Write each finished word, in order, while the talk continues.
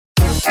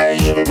Hey,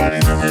 everybody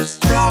know it's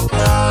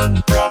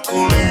Dropland,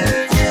 broccoli.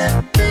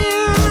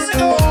 Music,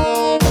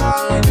 all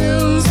my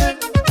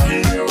music.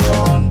 Here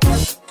on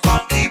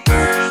Funky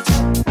Birds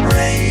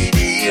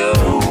Radio.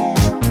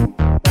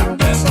 The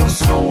best of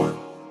soul,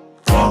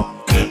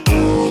 funk and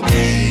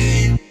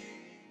boogie.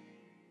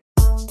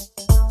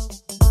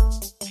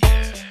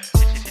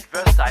 This is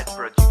Versatile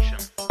Production.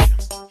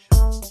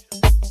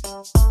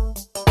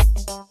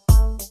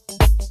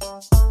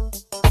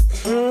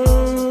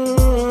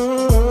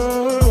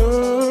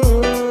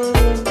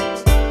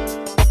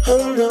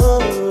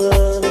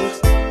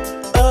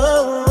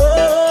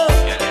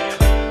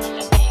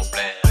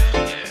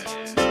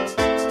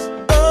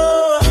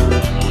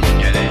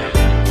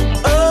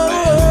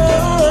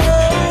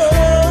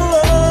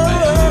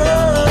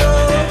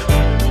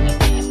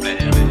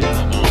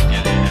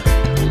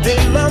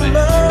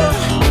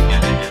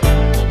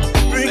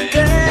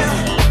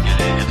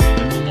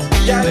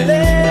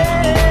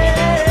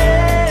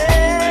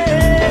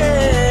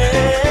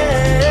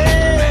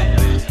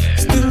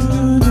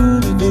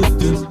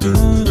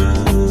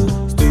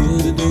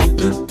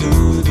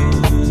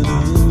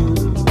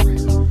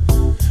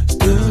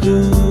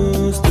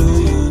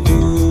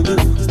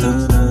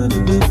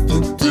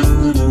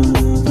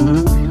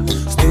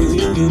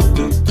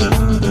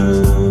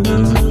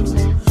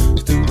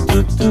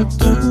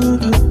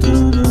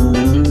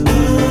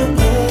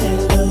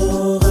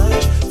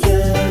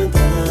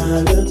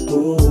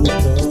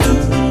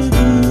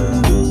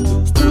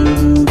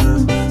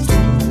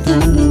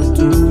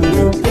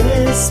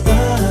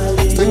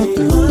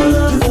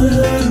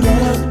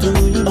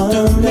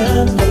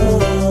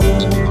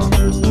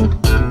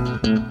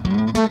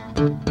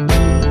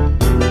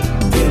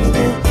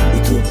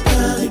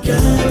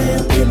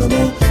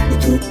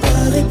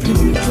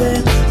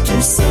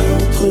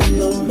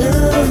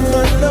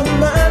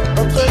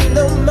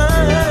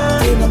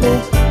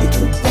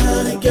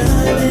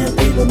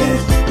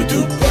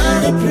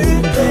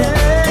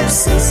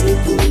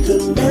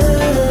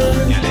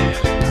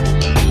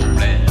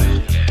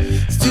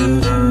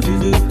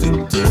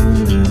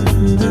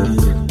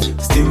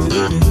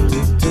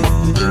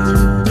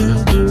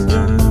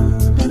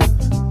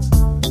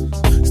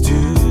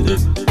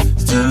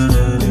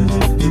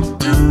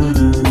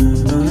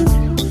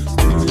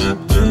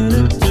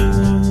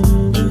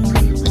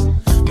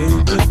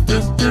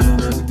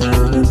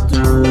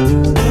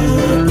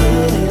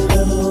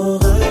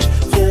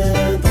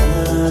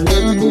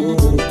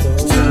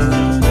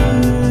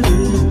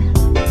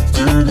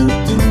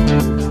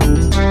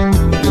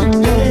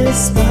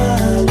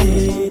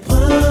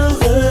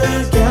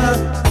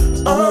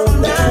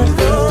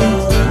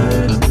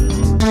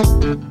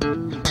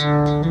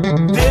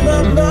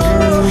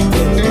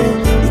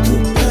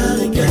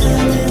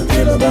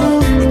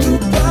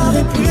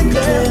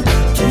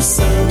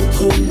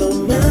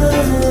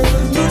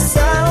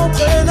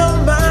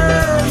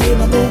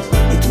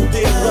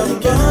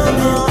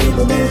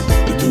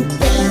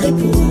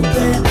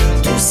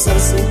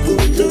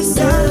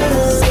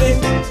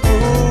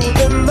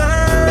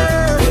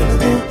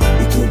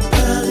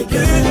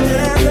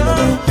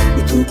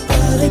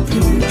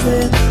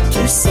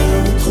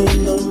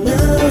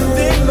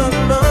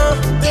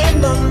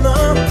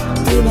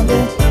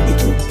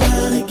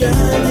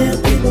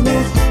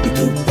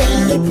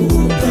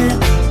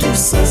 Tout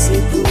ça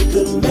c'est pour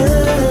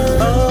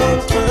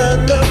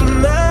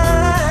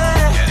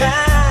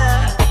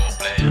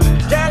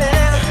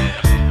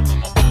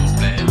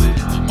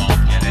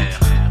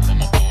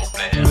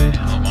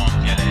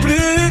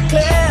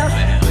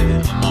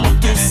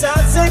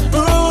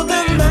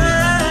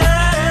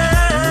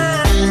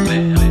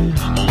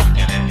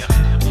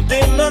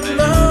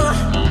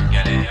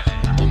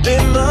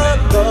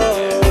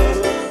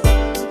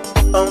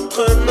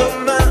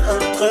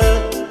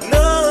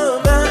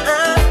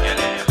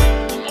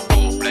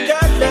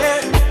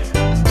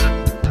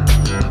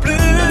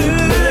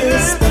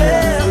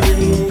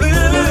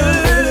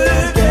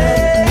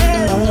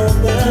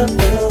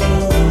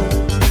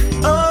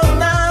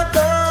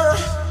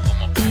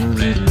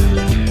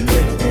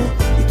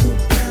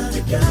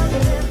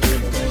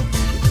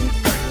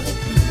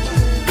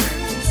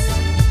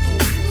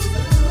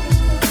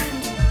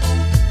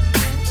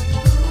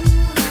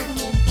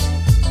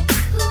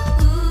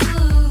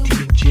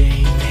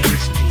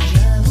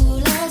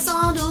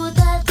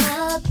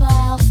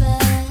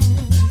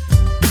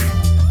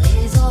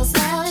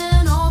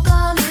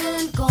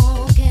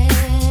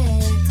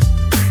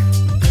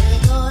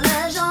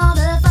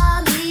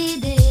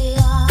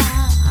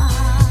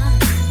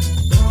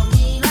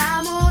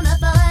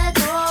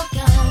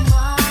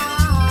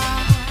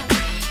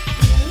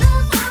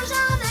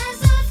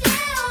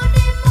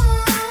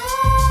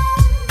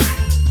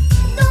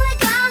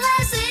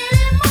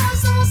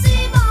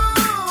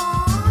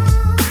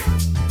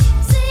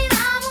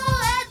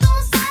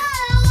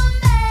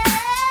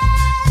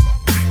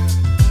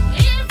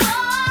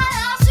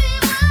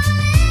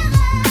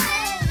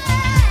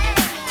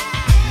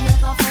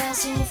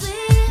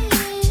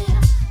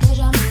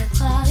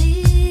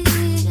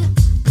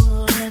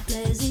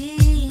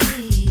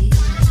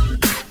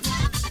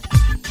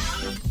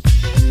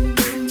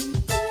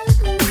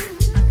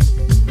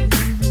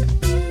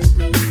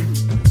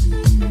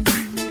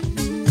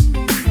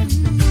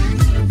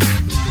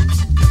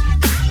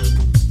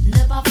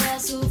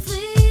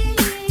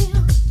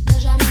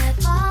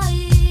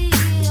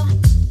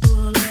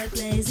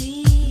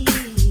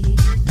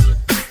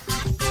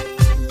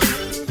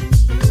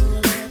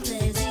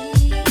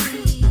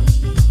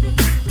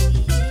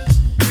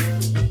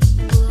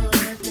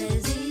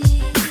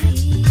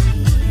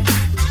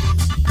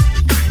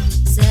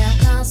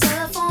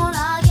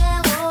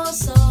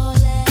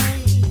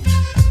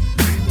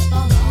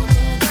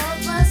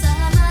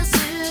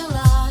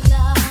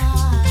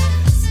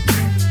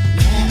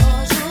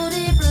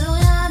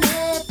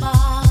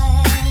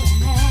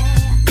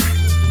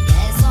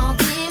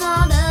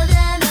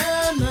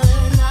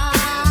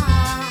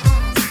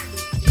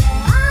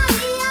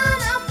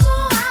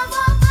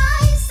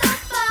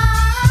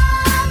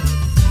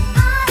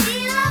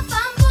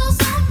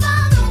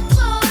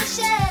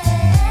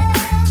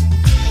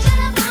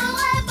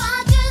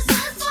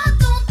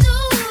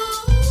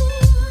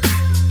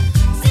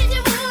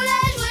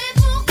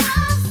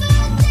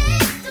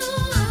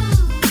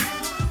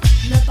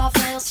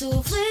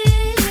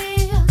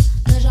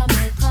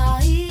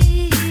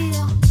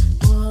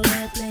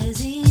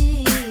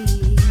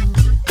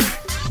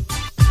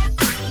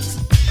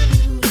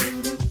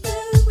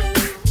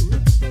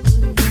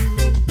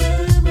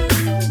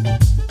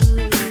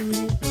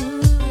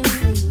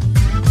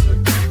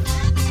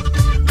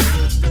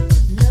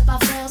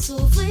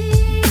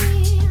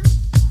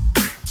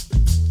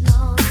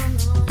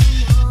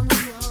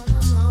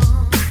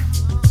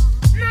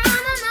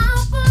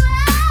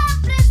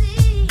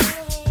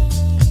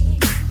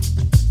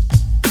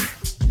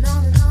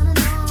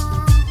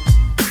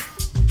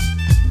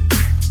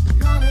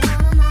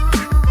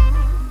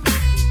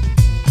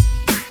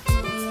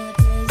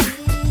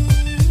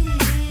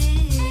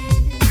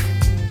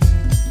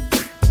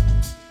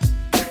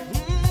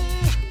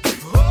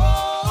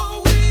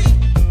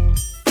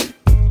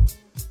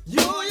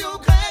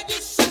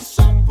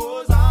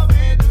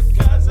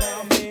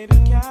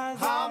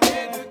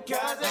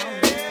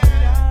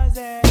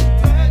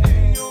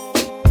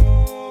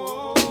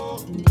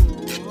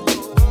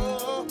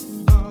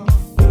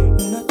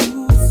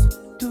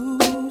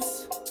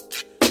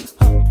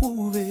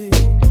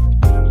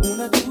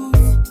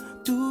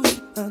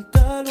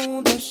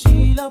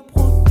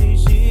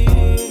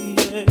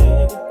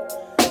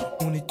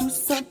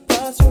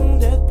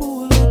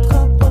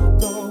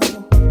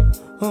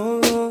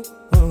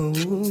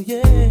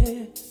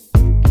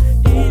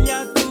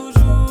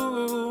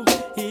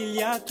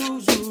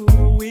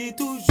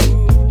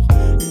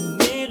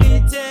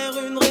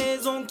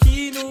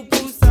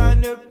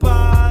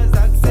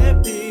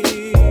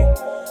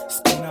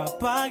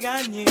pas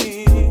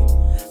gagner.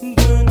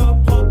 De nos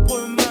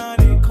propres mains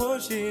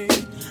décrochées.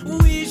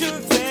 Oui, je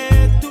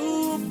fais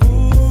tout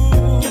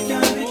pour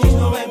quelqu'un avec qui je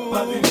n'aurais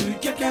pas vu,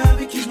 quelqu'un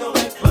avec qui je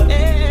n'aurais pas vu.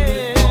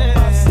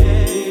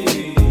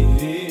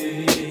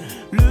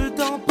 Le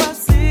temps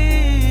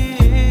passé,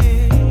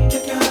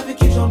 quelqu'un avec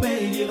qui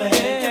j'embellirais,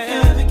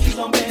 quelqu'un avec qui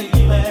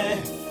j'embellirais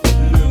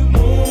le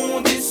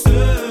monde et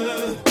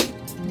ceux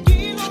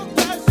qui l'ont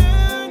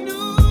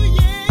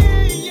agenouillé.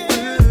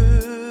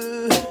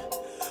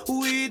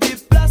 Oui,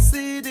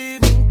 déplacer des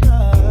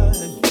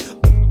montagnes,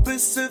 on peut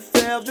se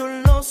faire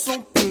violence,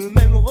 on peut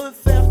même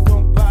refaire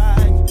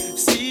campagne.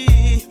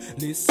 Si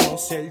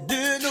l'essentiel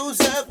de nos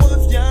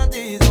œuvres vient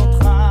des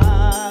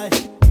entrailles,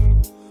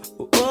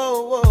 oh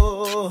oh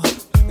oh,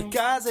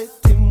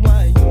 Gazette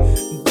témoigne,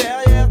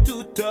 derrière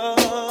tout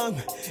homme,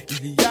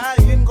 il y a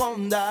une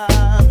grande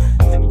dame.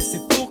 Et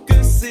c'est pour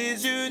que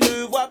ses yeux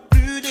ne voient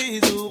plus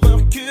les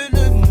horreurs que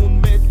le monde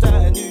met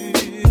à nu,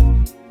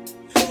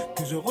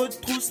 que je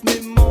retrousse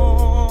mes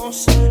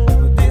manches, et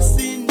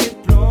redessine mes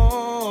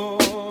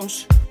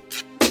planches.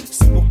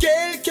 C'est pour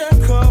quelqu'un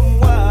comme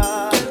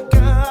moi,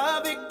 quelqu'un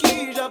avec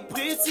qui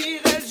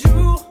j'apprécierais le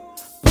jour,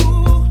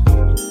 pour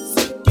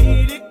ce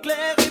qu'il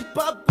éclaire et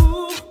pas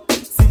pour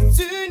cet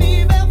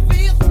univers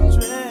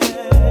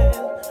virtuel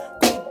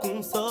qu'on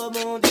consomme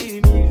en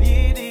des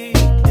milliers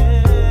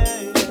d'éclairs.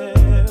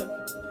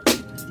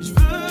 Je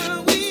veux,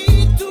 oui,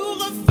 tout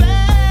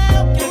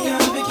refaire. Quelqu'un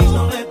avec qui je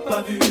n'aurais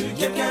pas vu,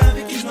 quelqu'un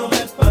avec qui je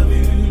n'aurais pas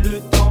vu le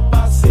temps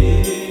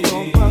passer,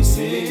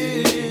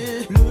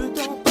 le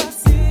temps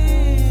passé.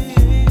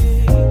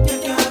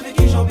 Quelqu'un avec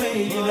qui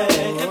j'embellirais,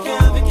 quelqu'un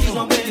avec qui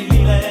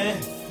j'embellirais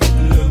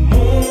le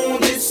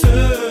monde et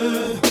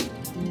ceux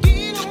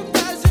qui l'ont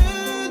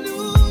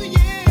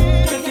agenouillé.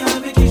 Quelqu'un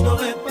avec qui je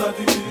n'aurais pas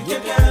vu,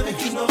 quelqu'un avec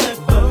qui je n'aurais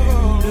pas vu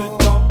le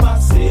temps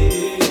passé,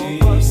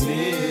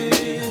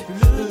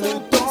 le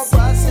temps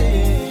passé.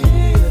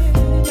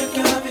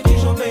 Quelqu'un avec qui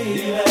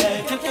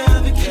j'embellirais, quelqu'un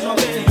avec qui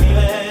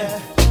j'embellirais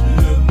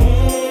le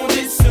monde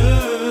et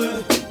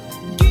ceux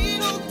qui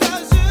l'ont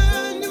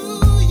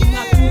agenouillé. On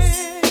a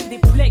tous des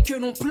plaies que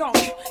l'on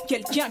planque,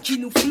 quelqu'un qui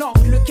nous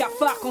flanque, le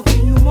cafard quand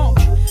il nous manque,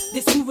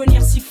 des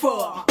souvenirs si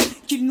forts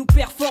qu'il nous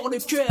perfore le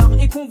cœur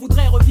et qu'on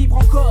voudrait revivre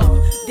encore,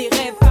 des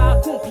rêves à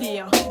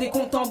accomplir, des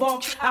comptes en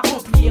banque à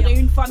remplir et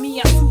une famille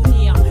à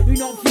soutenir,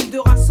 une envie de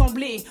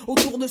rassembler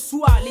autour de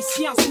soi les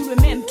siens sous le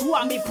même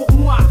toit. Mais pour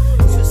moi,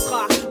 ce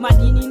sera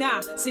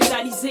Madinina, c'est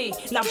Alizé,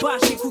 là-bas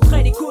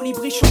j'écouterai les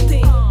colibris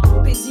chanter,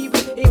 paisible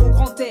et au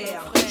grand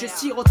air, je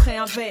siroterai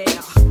un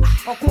verre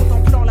en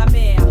contemplant la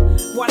mer.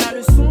 Voilà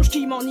le songe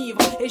qui m'enivre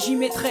et j'y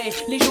mettrai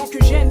les gens que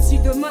j'aime. Si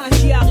demain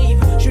j'y arrive,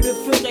 je le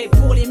ferai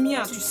pour les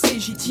miens, tu sais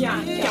j'y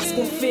tiens, car ce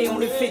qu'on fait, on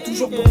le fait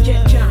toujours pour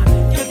quelqu'un.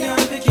 Quelqu'un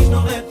avec qui je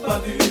n'aurais pas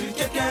vu,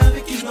 quelqu'un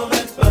avec qui je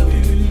n'aurais pas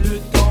vu le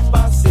temps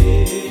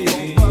passer,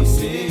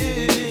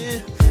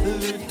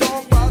 le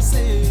temps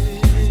passé.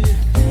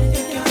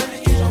 Quelqu'un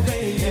avec qui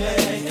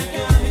j'embellirais,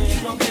 quelqu'un avec qui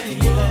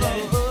j'embellirais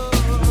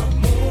le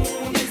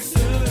monde et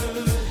ceux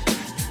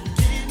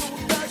qui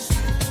l'ont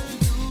agenouillé.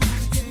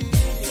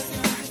 Je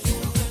prie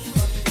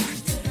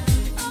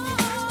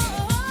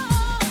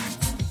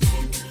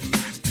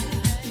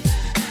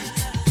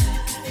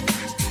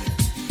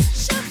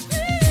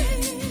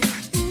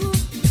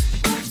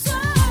pour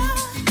toi.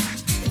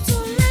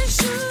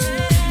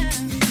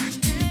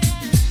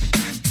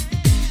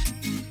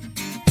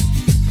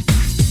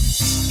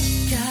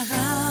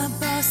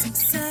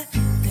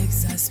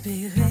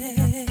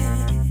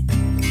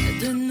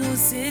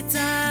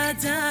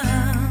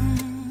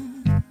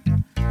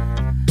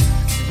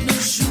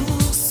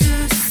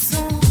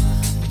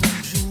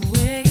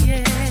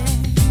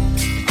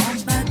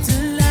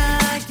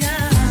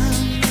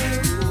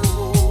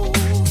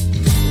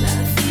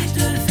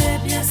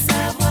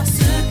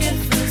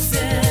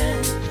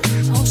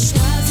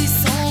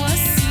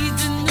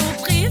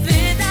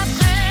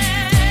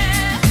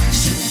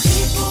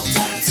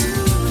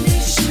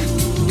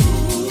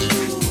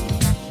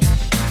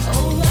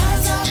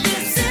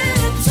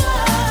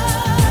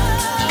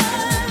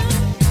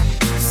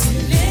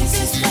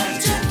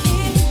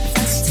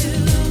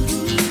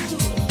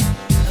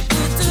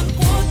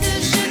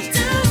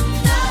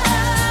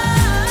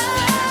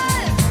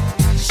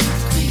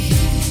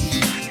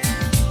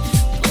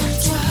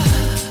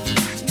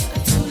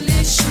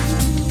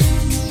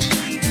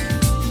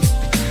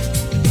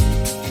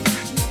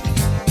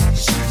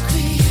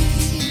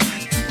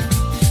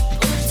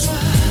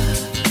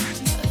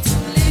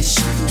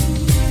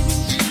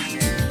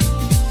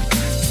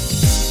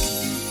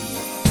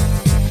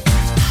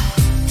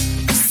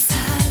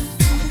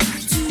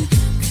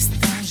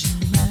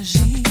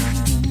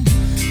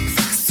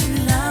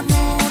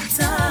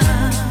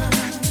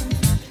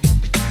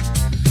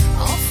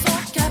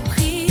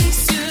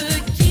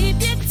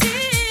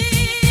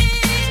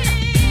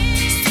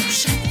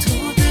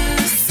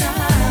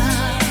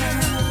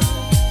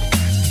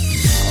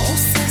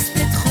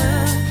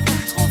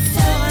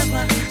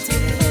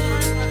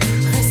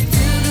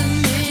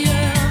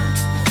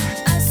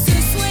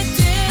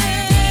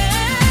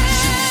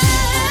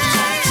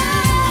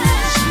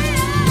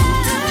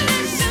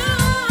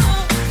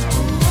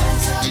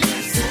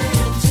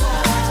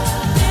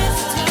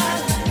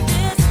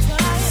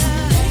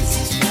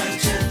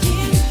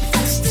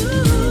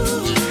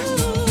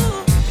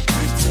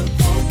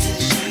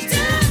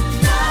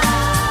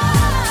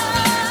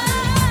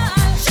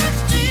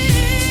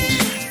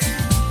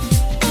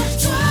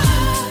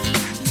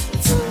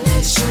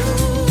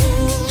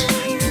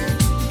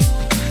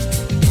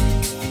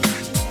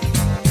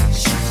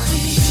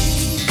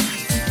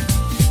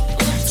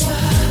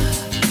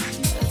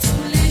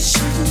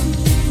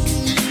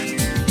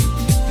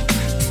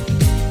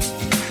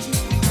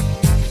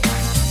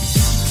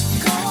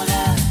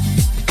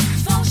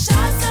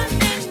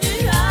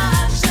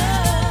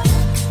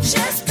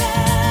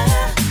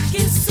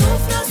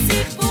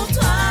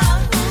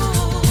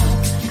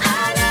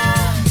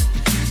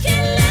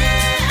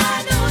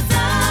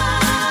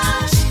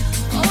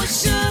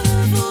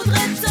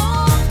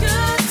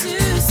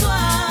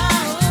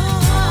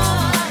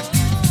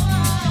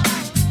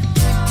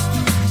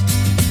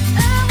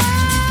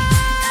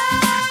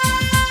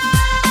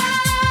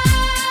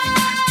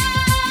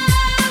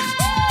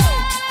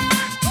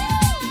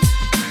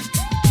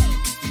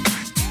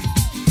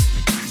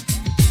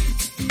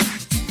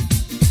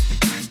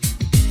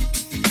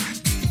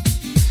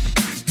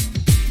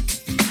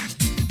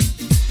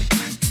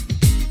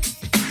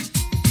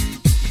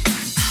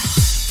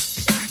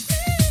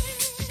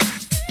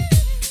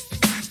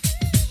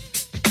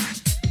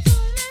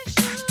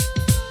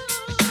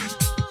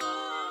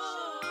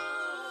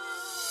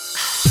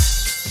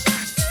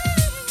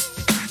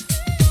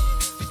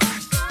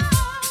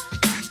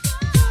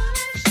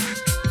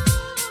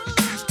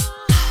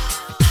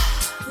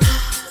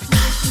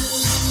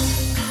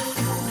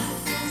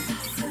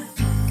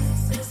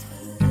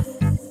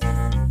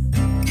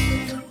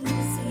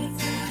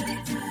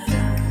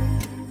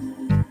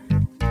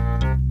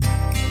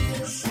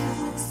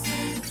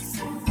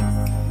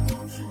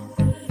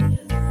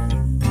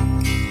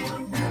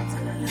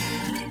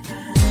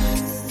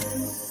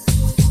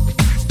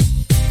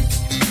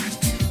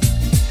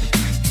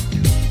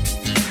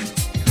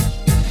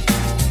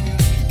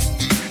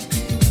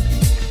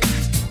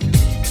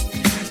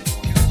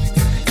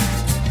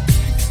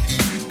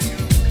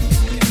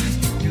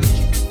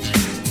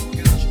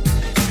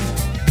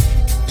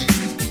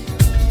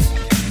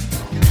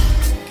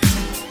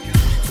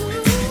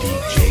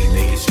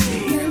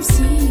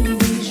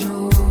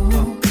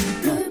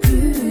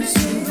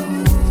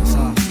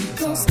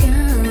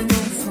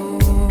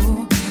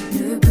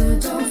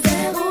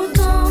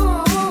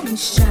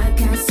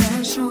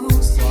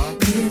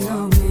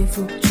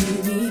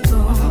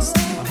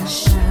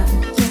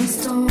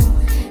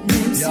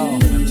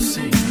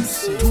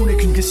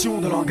 question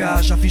de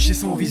langage, afficher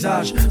son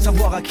visage,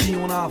 savoir à qui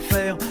on a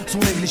affaire, sans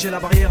négliger la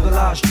barrière de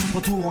l'âge.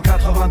 Retour en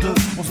 82,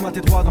 on se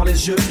matait droit dans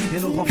les yeux, et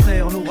nos grands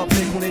frères nous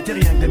rappelaient qu'on était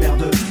rien que des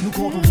merdeux. Nous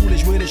quand on voulait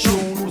jouer les shows,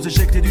 on nous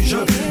éjectait du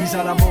jeu, mis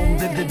à l'amende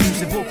dès le début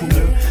c'est beaucoup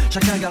mieux.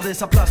 Chacun gardait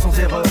sa place sans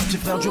erreur, petit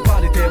frère ne joue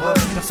pas les terreurs,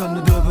 personne ne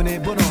devenait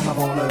bonhomme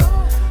avant l'heure.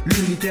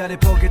 L'unité à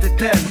l'époque était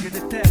telle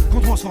qu'on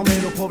transformait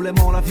nos problèmes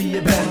en la vie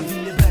est belle.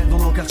 Dans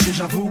nos quartiers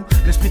j'avoue,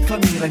 l'esprit de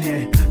famille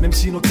régnait, même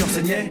si nos cœurs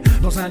saignaient,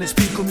 dans un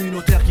esprit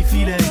communautaire qui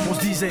filait. On se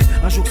disait,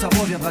 un jour ça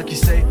reviendra qui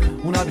sait,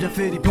 on a bien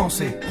fait d'y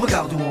penser,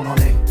 regarde où on en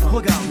est,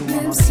 regarde où on en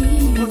est. Même si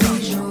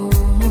les gens,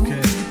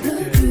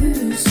 le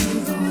plus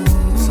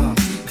souvent,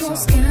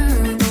 pensent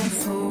qu'un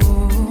enfant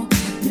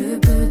ne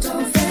peut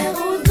en faire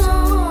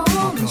autant,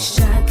 mais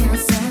chacun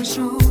sa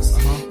chance,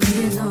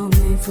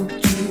 désormais faut que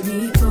tu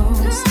y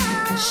penses,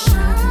 à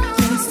chaque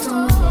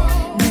instant,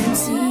 même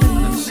si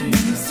les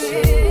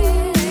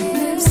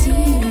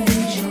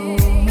gens,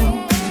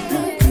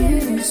 le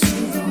plus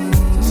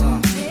souvent,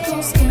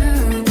 pensent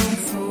qu'un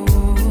enfant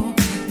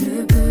ne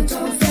peut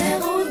en faire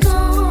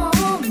autant,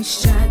 mais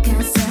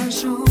chacun sa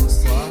chance,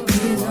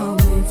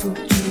 désormais faut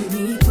que tu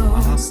y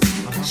penses,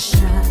 à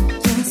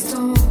chaque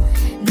instant,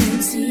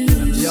 même si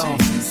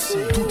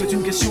tout est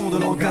une question de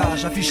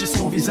langage, afficher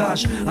son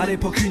visage. À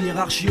l'époque, une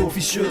hiérarchie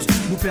officieuse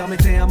nous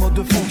permettait un mode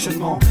de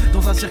fonctionnement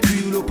dans un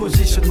circuit où le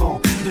positionnement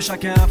de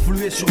chacun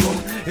influait sur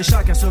l'autre et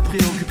chacun se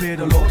préoccupait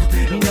de l'autre.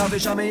 Il n'y avait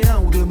jamais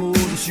un ou deux mots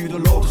au-dessus de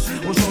l'autre.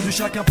 Aujourd'hui,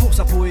 chacun pour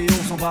sa peau et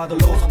on s'en va de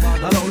l'autre.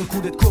 Alors le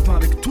coup d'être copain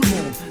avec tout le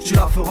monde, tu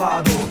la feras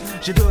à d'autres.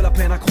 J'ai de la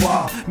peine à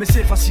croire, mais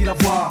c'est facile à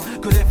voir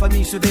que des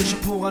familles se déchirent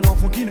pour un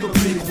enfant qui ne veut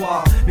plus y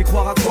croire. Mais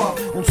croire à quoi?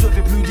 On ne se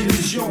fait plus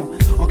d'illusions.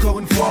 Encore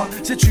une fois,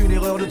 c'est une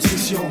erreur de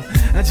diction.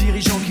 Un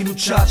dirigeant qui nous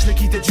tchatche,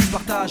 l'équité du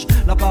partage.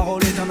 La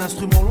parole est un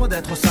instrument loin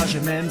d'être sage. Et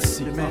même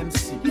si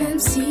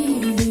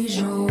les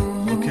gens,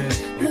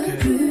 le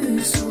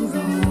plus souvent,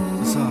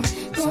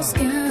 pensent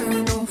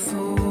qu'un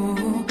enfant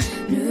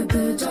ne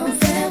peut en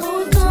faire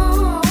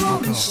autant,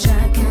 mais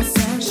chacun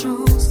sa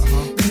chance,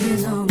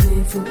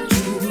 désormais faut que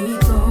tu y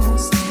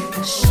penses,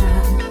 à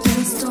chaque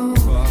instant,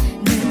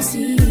 même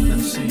si les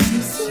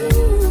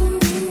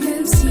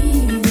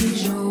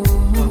gens,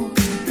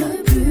 le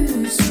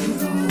plus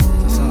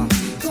souvent,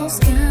 pensent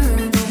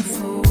qu'un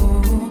enfant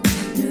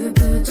ne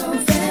peut en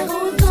faire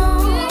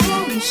autant,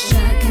 mais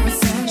chacun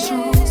sa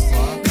chance,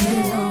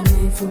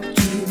 désormais faut que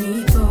tu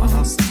y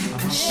penses,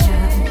 à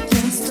chaque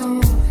instant,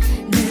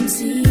 même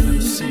si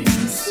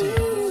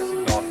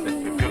Dans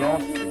cette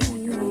violence,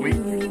 du bruit,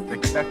 du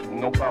spectacle, ils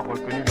n'ont pas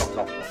reconnu leurs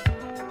enfants.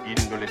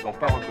 Ils ne les ont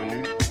pas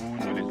reconnus ou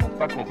ne les ont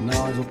pas compris.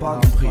 non, ils ont pas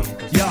compris.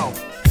 Yo,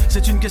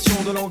 c'est une question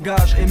de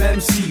langage. Et même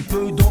si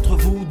peu d'entre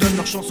vous donnent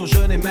leur chance aux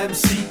jeunes, et même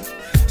si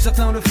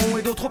certains le font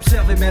et d'autres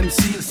observent, et même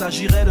s'il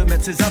s'agirait de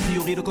mettre ses a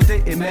priori de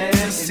côté, et même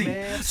si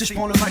je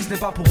prends le mic, ce n'est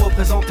pas pour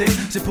représenter,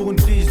 c'est pour une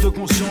prise de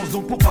conscience,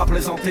 donc pour pas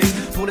plaisanter.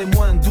 Pour les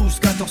moins de 12,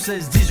 14,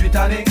 16, 18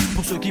 années,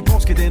 pour ceux qui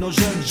pensent qu'aider nos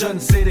jeunes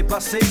c'est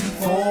dépassé,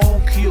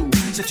 funk you,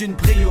 c'est une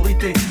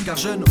priorité, car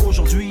jeune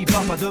aujourd'hui,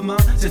 papa demain,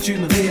 c'est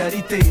une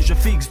réalité. Je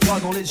fixe droit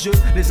dans les yeux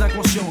les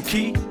inconscients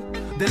qui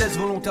délaissent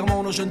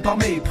volontairement nos jeunes par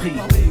mépris.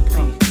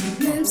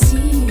 même si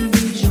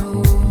les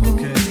gens,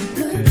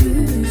 le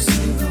plus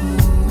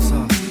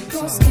souvent,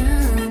 pensent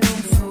qu'un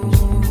enfant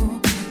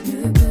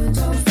ne peut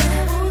en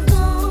faire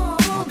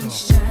autant, mais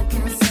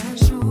chacun sa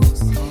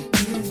chance,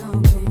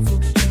 désormais faut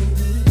que tu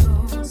y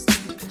penses,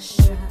 à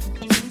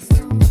chaque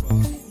instant.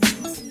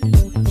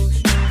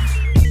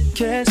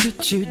 Qu'est-ce que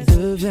tu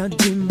deviens,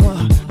 dis-moi?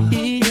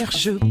 Hier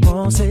je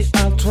pensais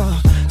à toi.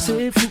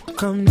 C'est fou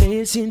comme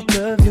les signes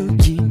peuvent nous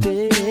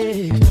guider.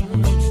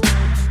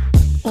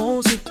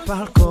 On se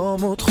parle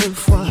comme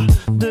autrefois,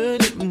 de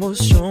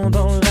l'émotion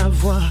dans la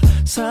voix.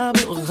 Ça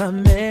me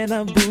ramène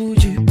à bout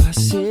du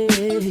passé.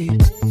 Les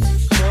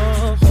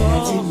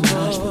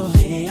images me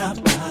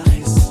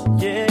réapparaissent.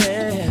 Yeah.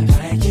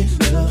 Vrai qu'il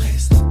me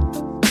reste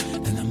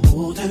d'un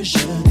amour de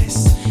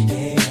jeunesse.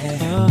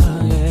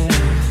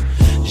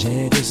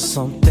 J'ai des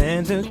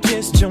centaines de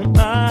questions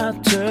à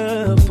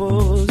te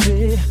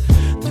poser.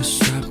 Ne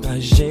sois pas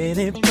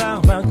gêné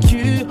par ma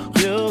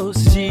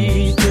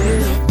curiosité.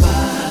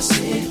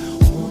 Passé,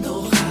 on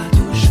aura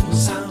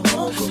toujours un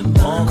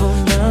en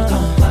commun.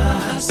 Dans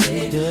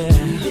passé, il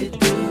est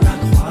de la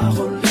croire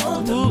au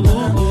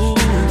lendemain.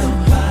 Dans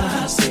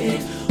passé,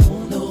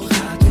 on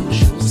aura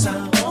toujours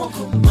un en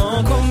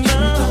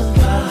commun. Dans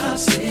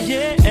passé, il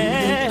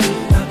est de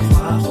la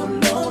croire au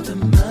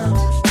lendemain.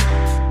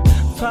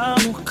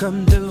 Parlons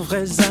comme de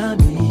vrais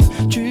amis.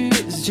 Tu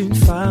es une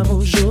femme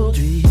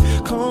aujourd'hui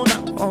qu'on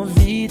a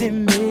envie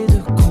d'aimer, de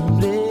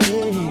combler.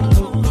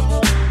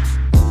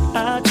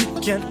 As-tu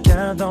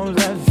quelqu'un dans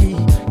la vie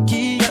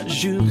qui a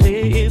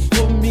juré et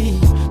promis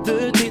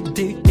de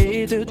t'aider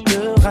et de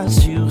te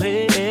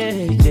rassurer?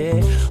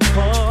 Yeah. Oh,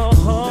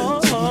 oh,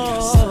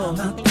 oh. Ça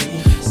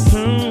m'intéresse.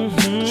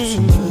 Je suis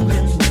le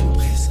même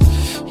presque.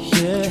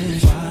 Yeah.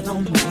 Tu vois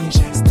dans mes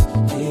gestes.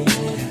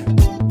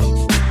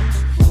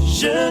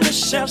 Je ne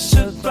cherche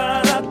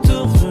pas à te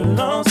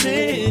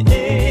relancer.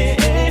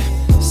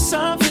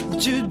 Ça fait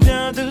du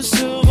bien de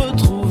se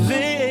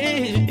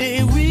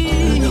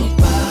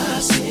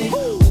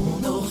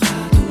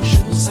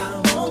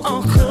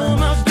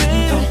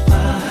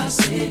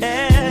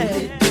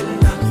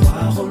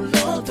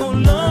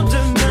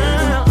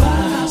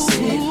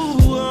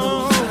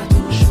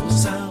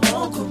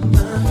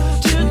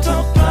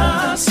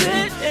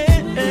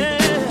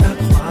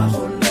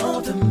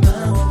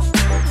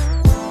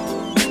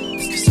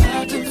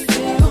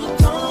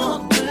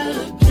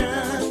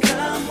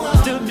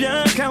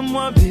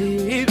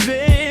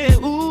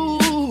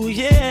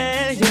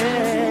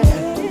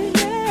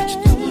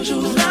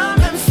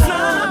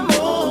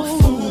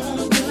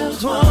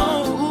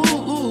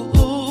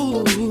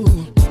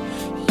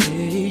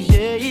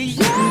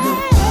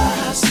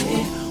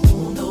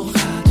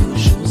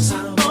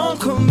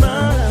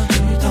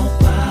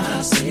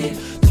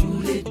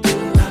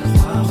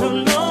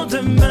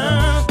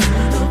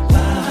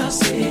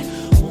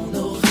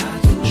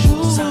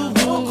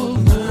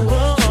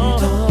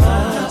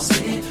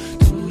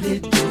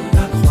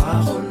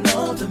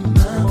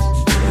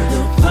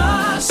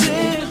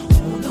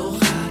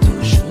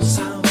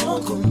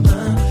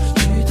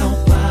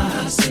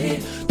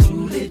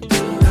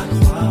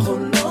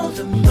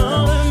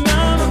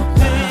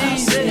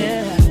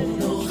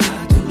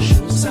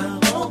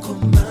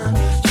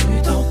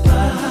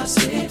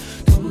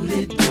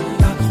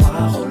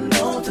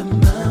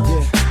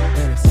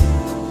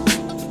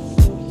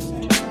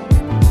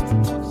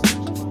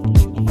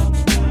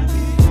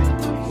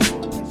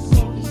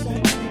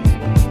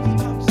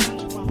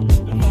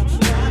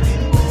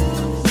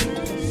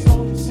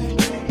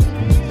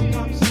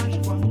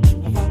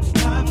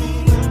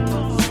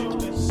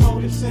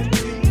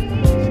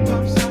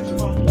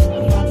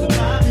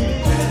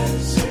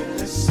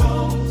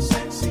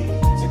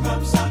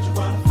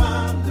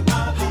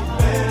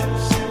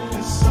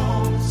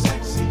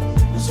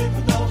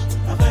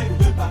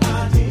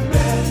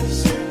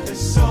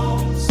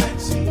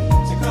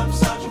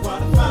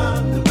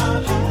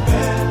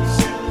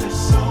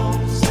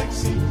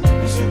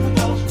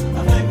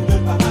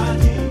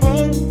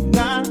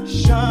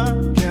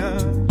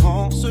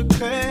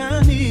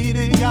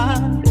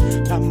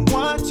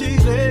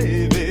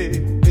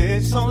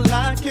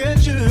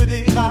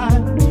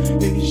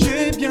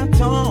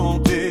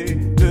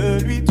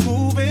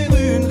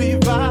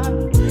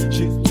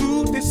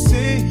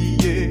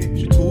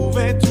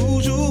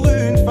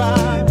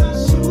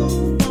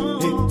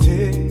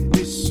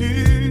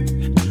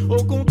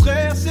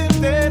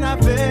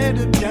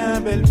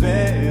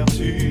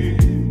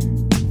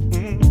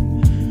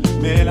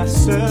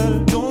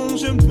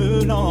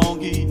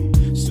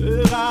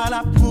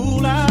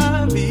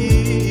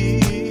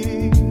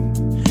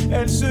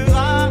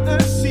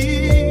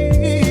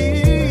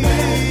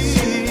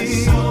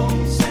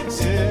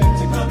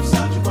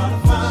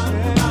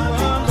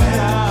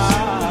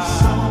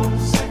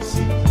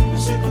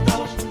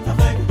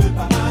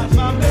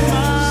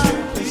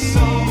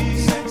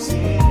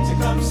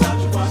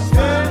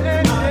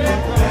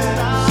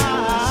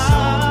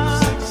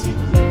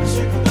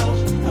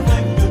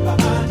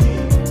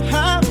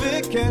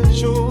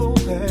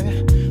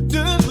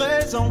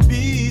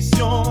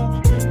ambitions,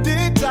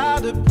 des tas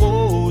de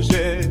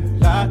projets,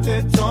 la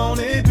tête en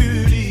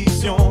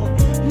ébullition.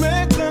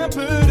 Mettre un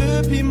peu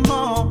de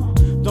piment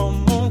dans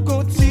mon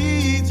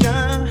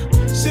quotidien,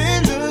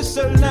 c'est le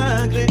seul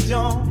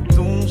ingrédient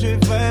dont j'ai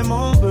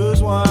vraiment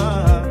besoin.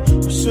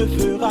 On se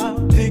fera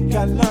des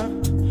câlins,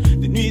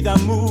 des nuits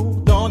d'amour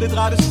dans des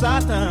draps de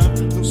satin.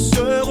 Nous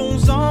serons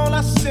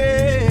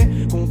enlacés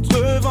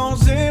contre vents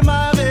et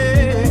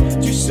marées.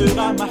 Tu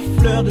seras ma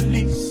fleur de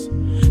lys,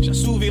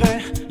 j'assouvirai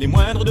les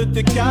moindres de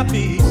tes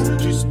caprices,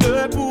 juste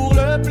pour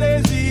le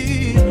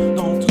plaisir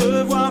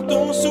d'entrevoir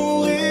ton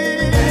sourire.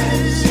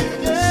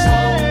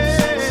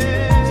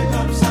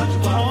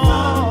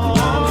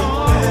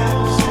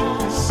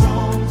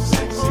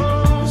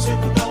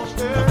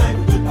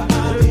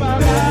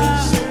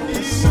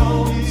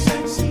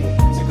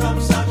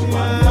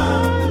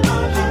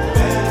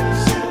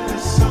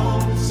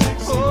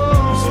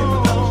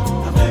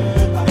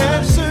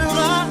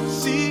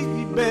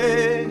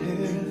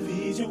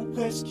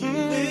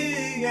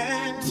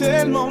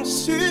 Tellement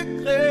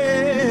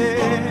sucré,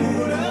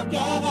 couleur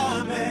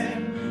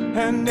caramel,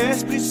 un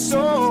esprit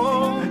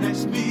sombre, un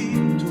esprit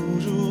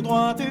toujours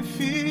droit et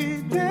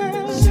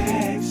fidèle.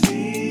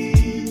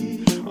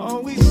 Sexy,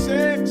 oh oui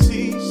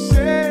sexy,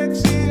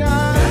 sexy.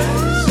 Ah.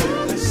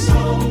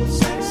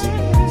 Sexy,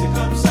 c'est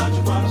comme ça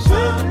tu vois la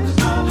femme.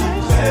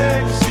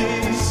 Sexy,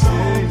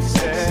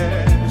 sexy,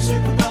 elle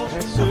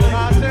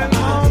sera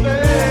tellement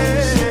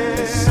belle.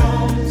 Sexy,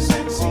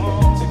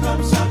 c'est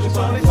comme ça tu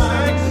vois les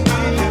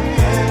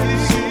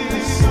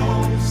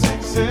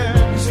sexy.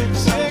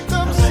 C'est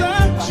comme ça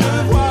que je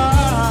vois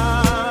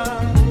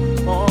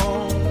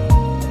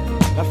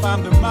la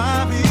femme de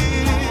ma vie.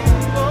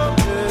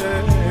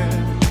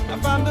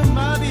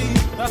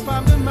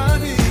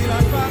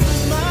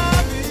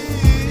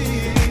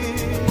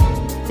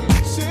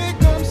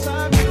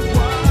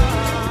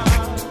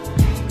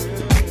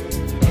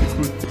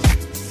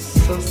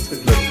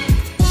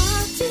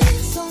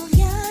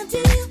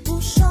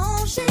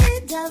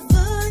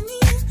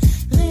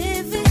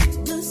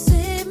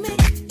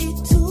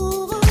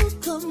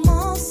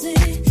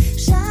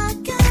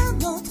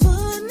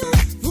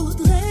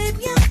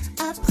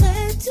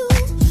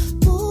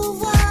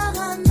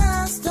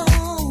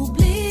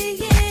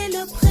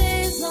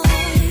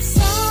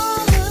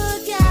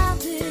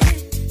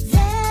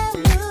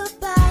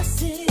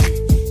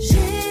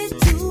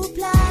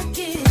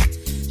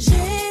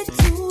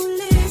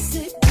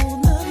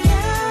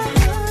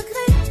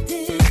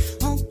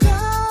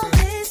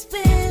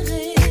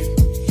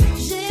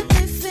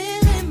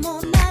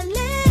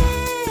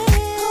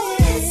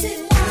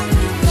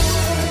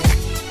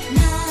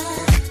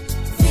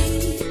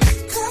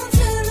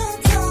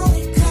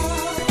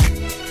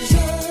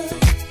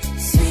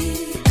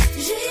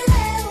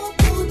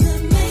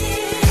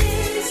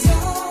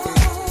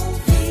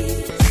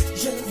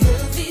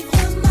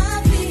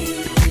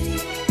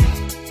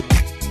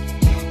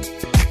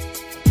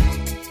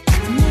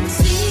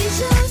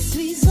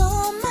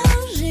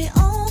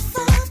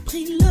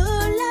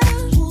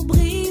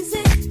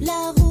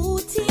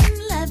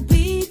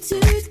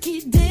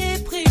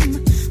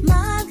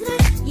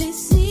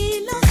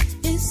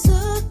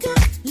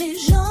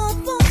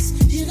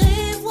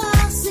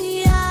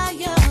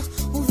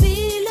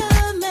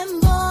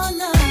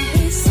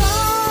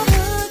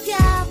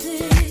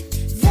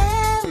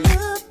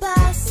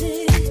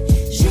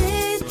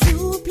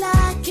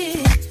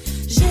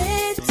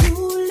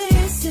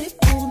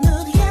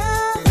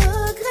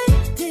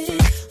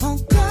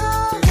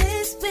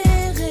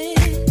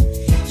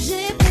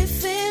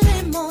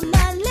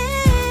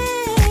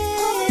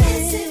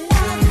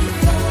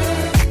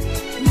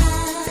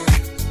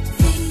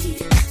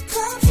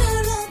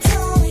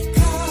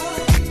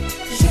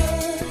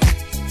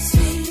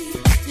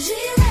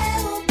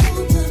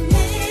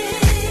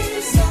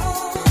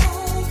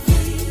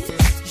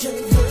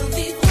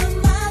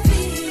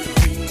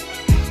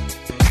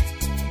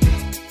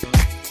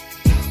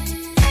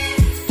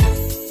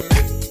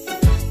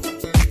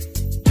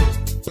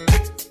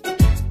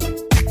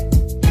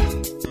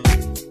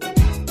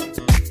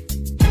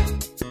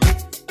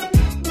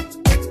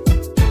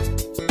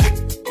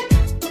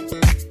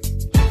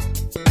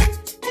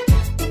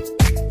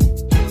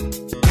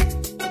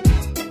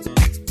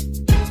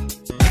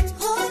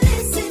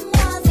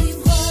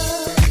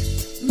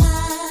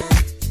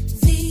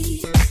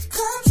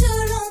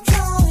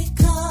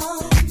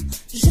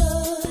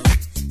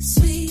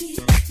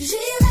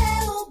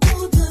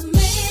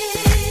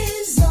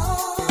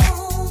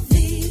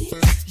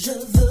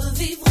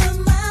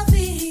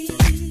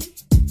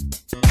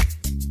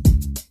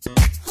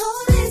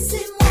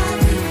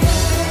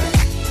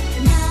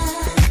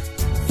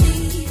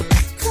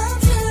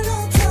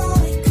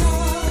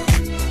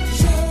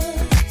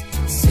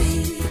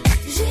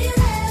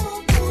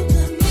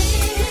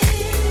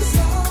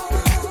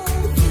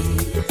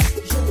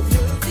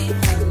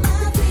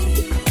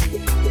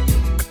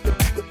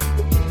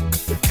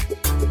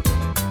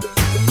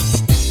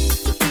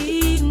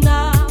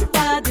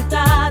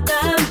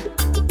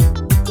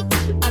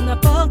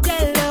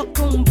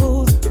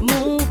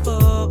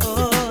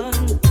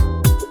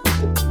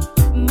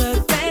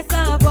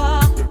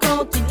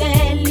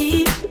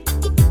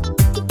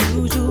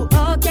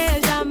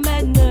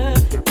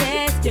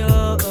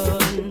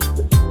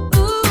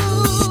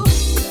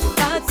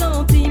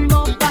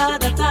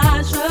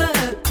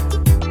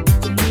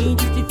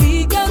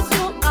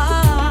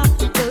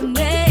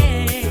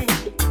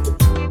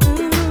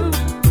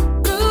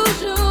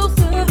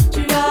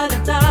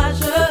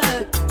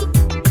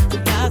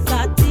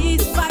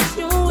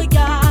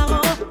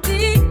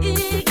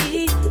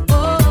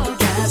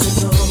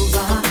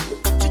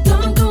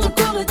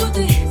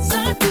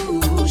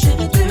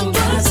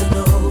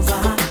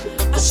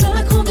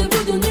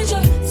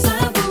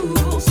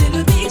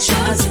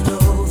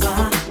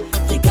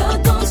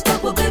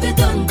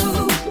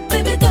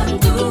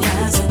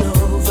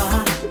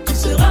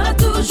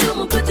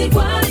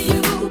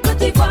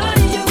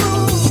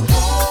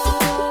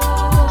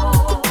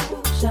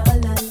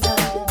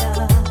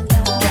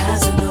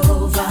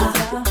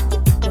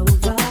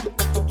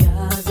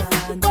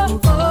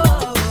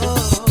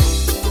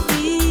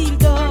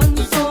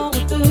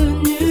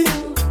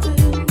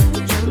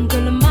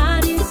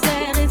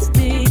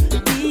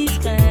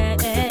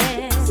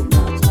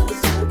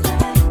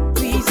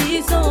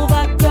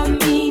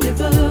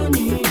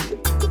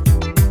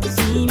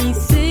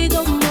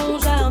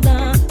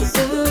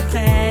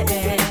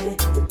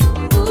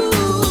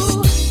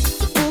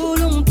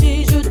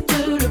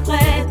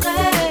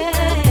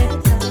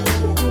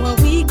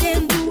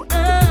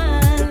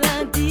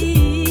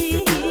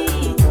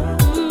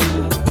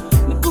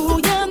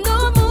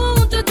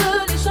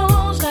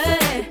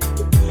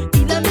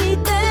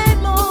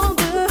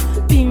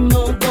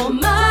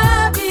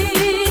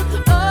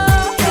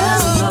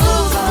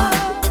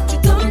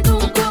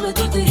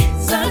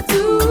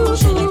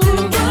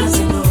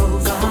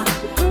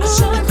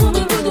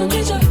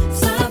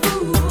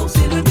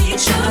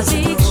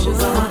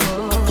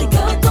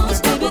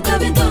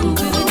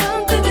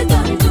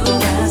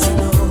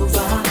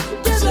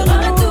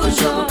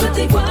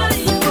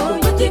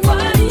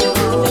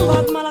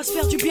 va se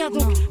faire du bien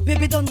donc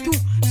bébé donne tout.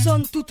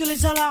 Sonne toutes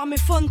les alarmes et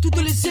phone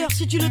toutes les heures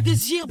si tu le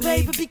désires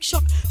babe. Big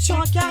shock sur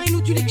un carré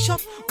nous du lick shot.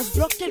 On se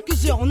bloque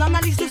quelques heures, on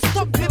analyse le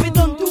stock. Bébé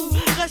donne tout,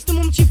 reste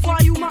mon petit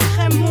voyou, ma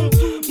crème,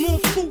 mon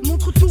fou.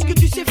 Montre tout ce que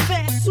tu sais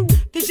faire sous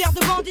tes airs de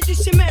bandit, tu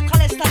sais mettre à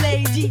l'est à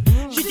lady.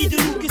 J'ai dit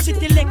de nous que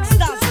c'était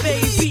l'extase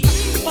baby.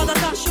 Pas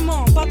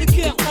d'attachement, pas de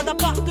cœur, pas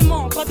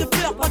d'appartement, pas de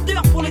peur, pas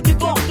d'heure pour les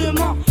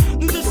débordements.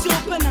 Nous deux c'est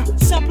open,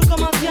 simple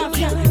comme un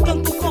viens.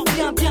 Donne ton corps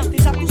bien,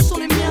 tes atouts sont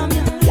les miens.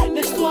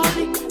 Laisse-toi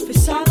aller, fais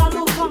ça à la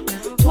Nova.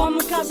 Toi mon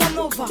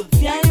Casanova,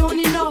 viens et on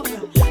innove.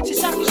 C'est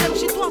ça que j'aime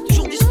chez toi,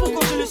 toujours dispo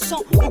quand je le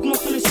sens.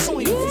 Augmente le son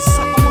et on fait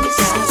ça comme on le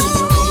sent.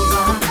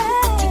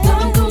 Tu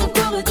donnes ton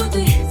corps et tous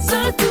tes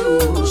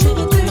atouts.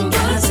 Chérie, tu me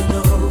gardes.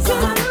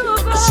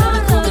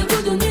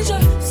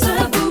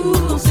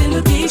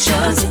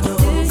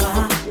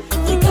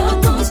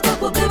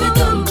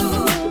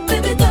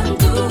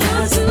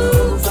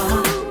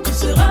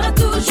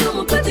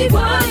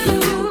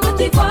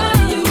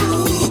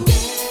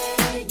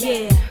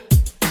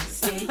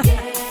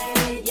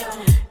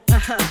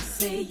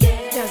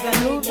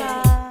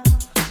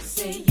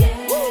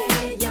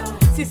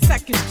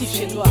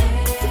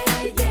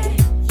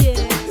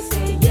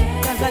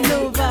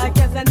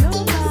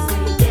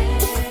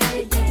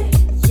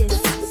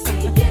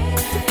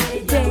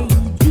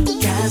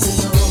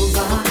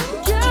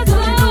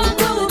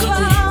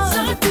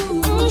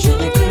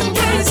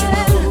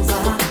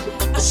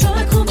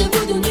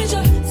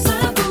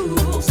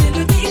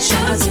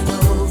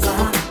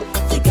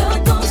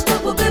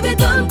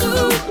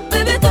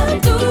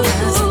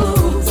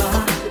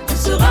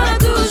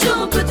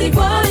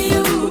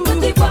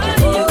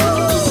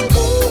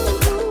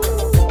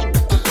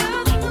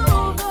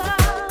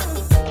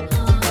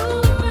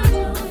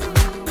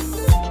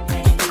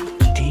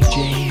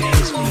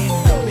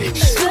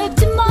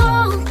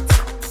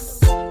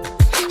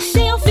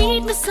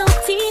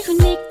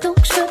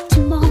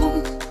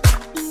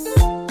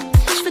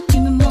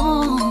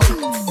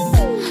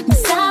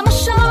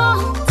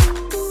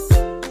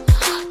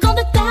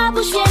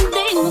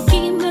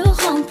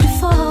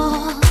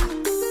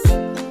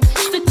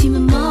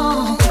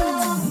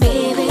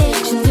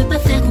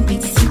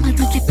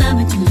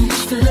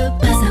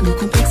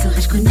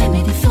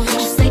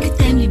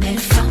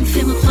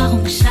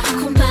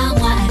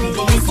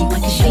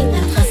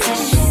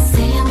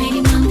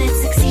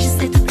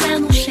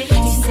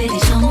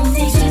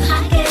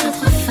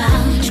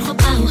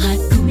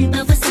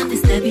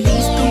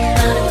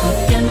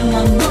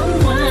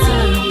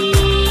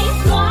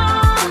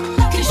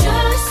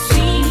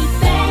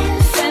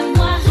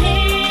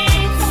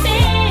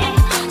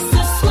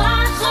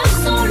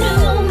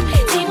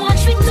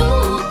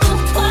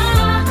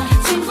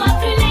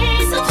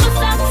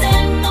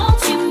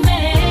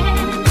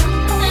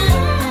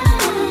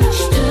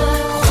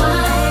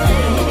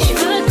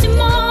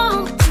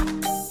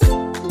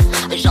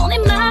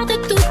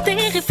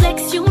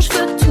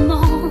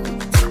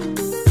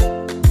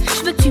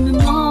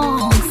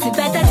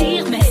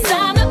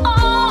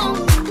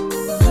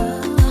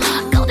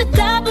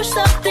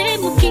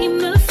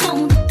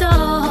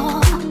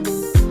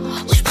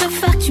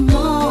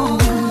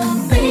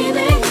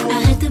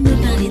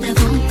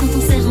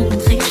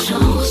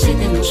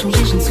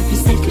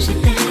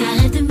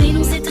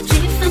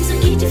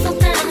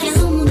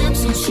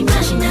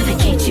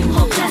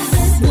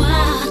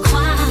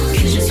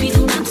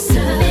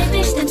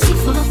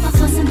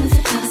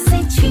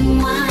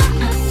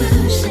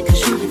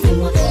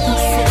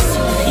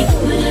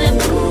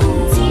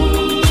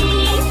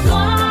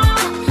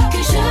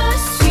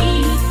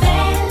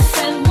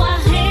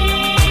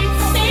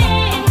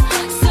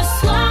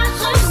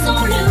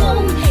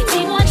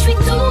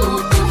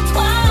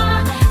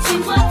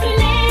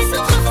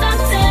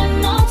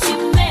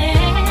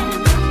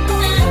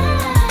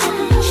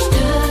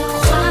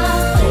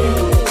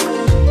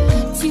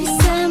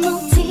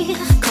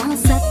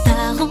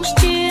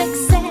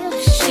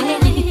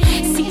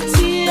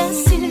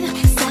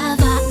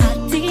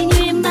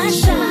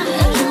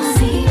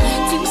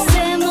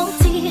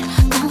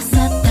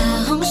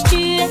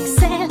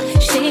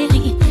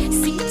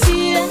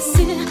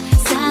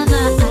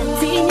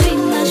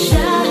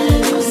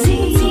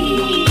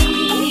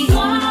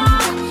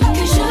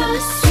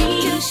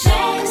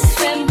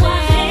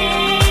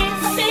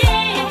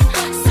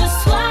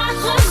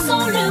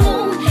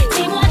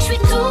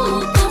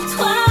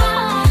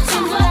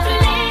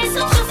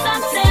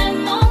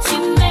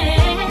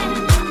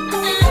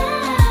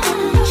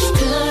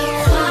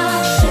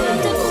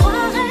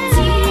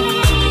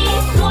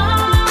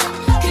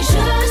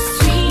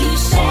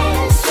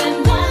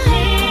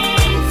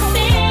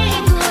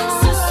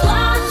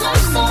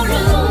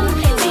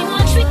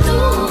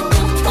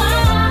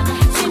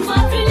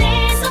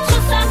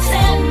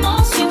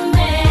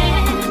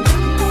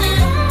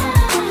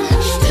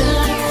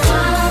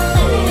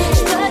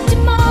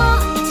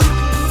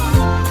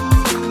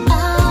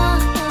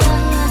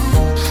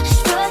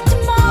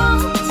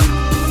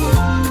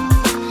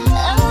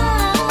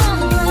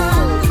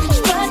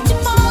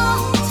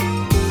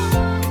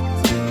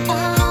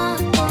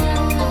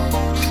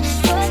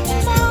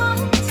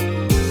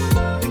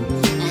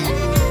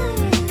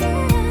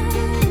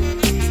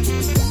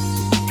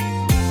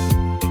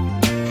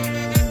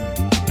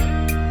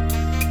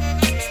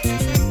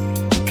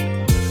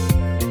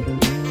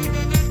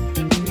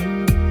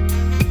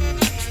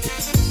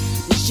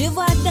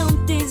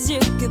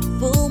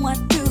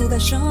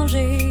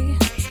 changé.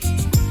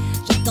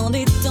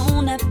 J'attendais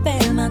ton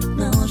appel,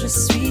 maintenant je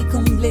suis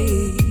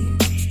comblée.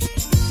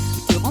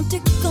 Te rends-tu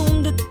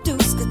compte de tout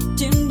ce que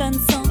tu me donnes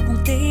sans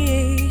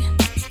compter?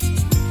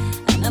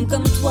 Un homme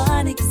comme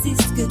toi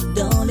n'existe que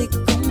dans les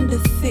contes de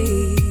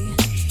fées.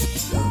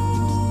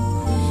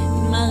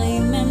 Il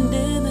m'arrive même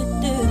de me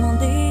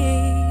demander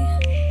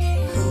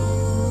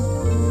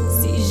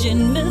si je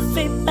ne me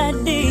fais pas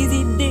des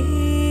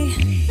idées.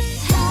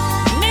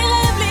 Mes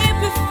rêves les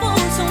plus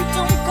fous sont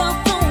ton corps,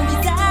 ton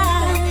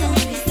visage.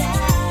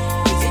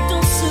 Et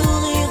ton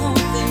sourire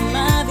rentre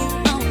ma vie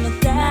en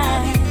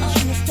otage.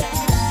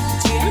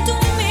 Tu aimes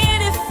tous mes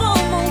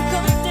défauts, mon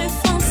côté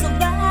franc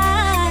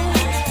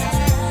sauvage.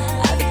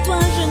 Avec toi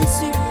je ne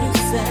suis plus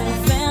seule,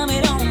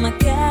 enfermée dans ma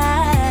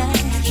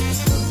cage.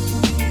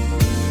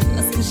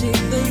 Lorsque j'ai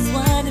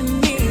besoin de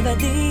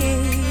m'évader,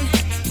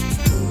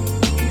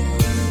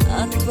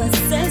 à toi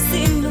seul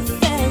c'est me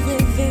faire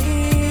rêver.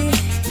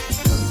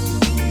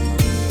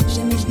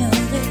 Jamais je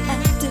n'aurais à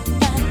te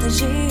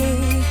partager.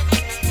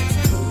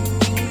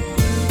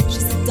 Je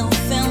suis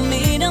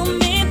enfermée dans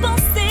mes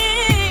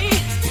pensées.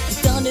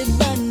 Tant de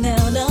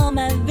bonheur dans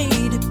ma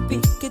vie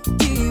depuis que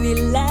tu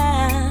es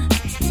là.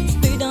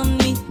 Plus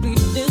d'ennuis, plus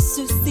de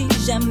soucis,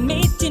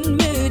 jamais tu ne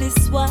me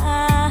déçois.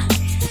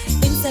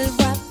 Une seule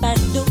voix, pas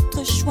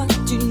d'autre choix,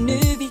 tu ne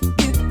vis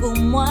que pour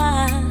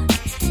moi.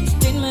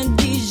 Tu ne me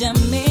dis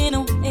jamais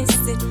non, et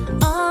c'est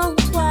en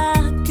toi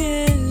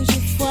que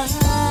j'ai foi.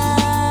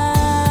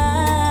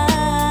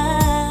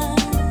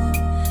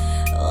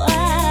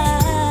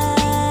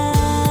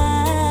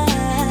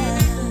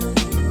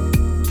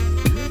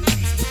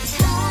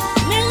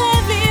 Mes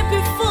rêves les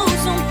plus fous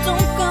sont ton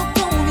corps,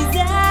 ton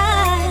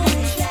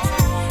visage.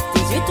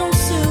 Tes yeux, ton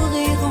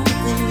sourire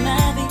rentrent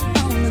ma vie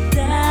en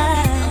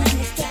otage.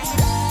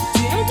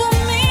 Tu aimes tous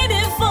mes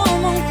défauts,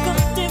 mon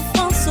côté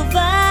franc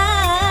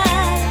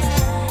sauvage.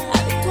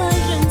 Avec toi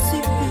je ne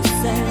suis plus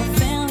seule,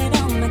 enfermée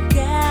dans ma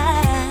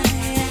cage.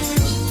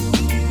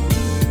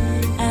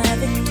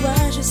 Avec toi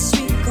je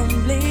suis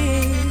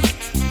comblée.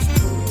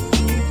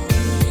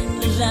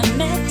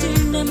 Jamais tu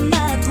ne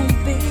m'as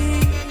trompé.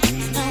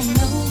 Non,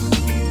 non,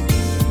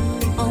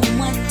 en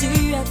moi tu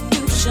as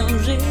tout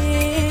changé.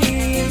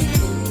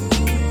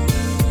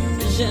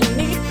 Je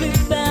n'ai plus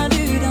peur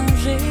du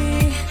danger.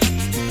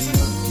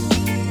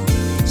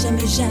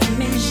 Jamais,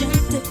 jamais je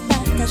te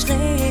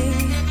partagerai.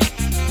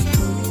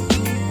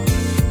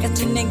 Car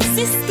tu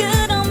n'existes que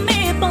dans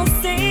mes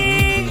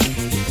pensées.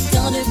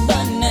 Tant de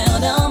bonheur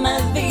dans ma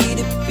vie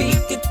depuis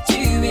que tu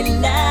es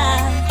là.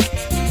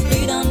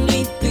 Plus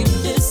d'ennuis, plus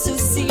de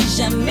soucis,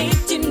 jamais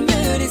tu ne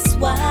me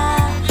déçois.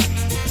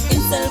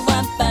 Une seule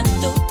voix, pas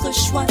d'autre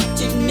choix,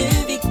 tu ne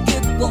vis que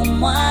pour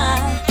moi.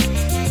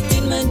 Tu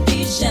ne me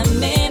dis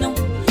jamais non,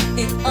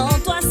 et en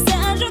toi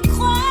ça je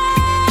crois.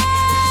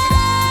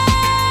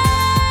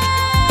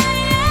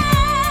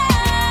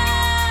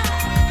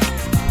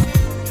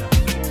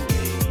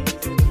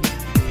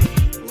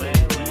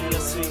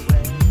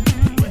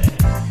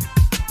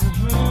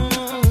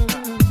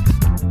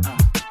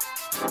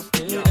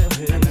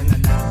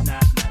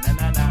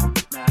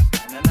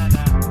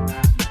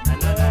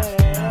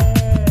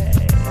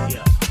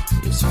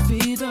 Il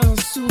suffit d'un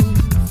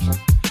souffle,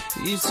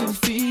 il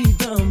suffit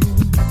d'un mot,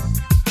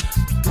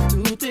 que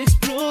tout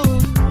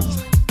explose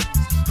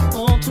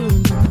entre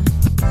nous.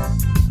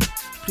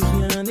 Plus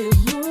rien n'est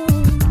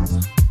rose,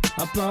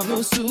 à part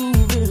nos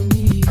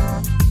souvenirs.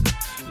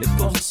 Les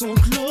portes sont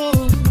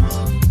closes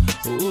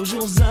aux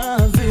jours à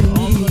venir.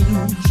 Entre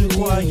nous, je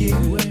croyais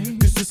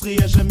que ce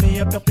serait à jamais,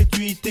 à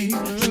perpétuité.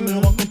 Je me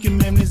rends compte que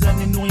même les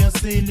années n'ont rien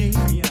scellé.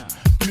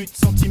 Plus de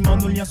sentiments,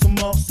 nos liens sont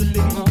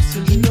morcelés.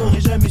 Je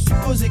n'aurais jamais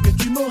supposé que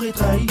tu m'aurais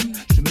trahi.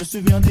 Je me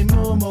souviens des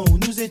moments où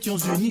nous étions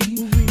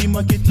unis.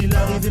 Dis-moi qu'est-il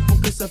arrivé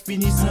pour que ça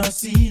finisse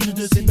ainsi. Nous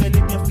deux c'est bel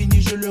et bien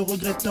fini, je le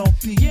regrette, tant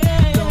pis.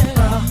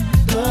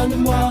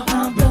 Donne-moi,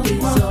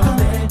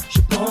 désormais,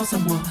 je pense à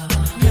moi.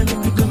 Rien n'est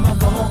plus comme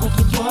avant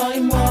entre toi et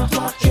moi.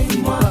 Je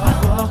finis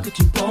par voir que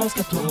tu ne penses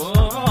qu'à toi.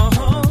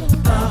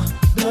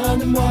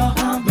 Pardonne-moi,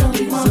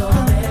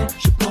 désormais,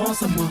 je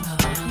pense à moi.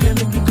 Rien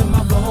n'est plus comme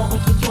avant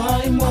entre toi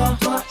et moi.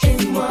 Je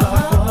finis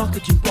par voir que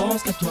tu ne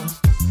penses qu'à toi.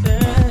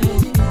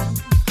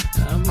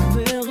 Un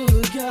mauvais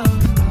regard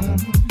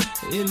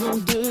et l'on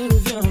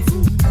devient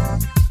fou.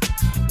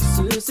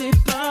 On se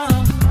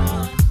sépare,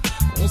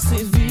 on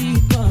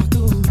s'évite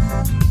partout.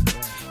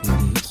 Il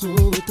est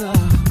trop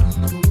tard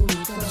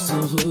pour se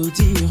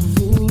redire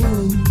vous.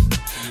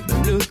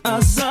 Même le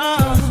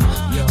hasard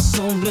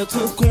semble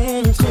être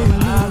contre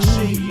nous.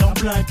 Arraché, en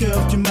plein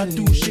cœur, tu m'as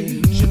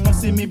touché. J'ai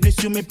pensé mes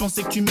blessures, mais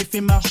pensé que tu m'as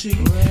fait marcher.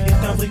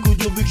 Et un vrai coup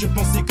dur vu que je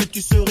pensais que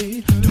tu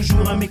serais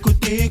toujours à mes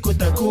côtés,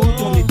 côte à côte.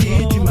 On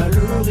était du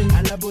malheur et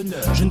à la bonne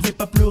heure. Je ne vais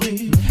pas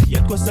pleurer, y'a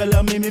de quoi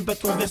s'alarmer, mais pas de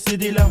quoi verser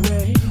des larmes.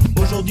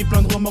 Aujourd'hui,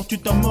 plein de remords, tu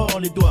t'en mords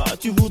les doigts.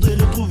 Tu voudrais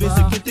retrouver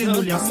ce qui était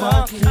nos liens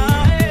sacrés.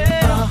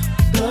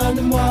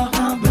 Pardonne-moi,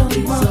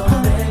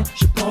 désormais,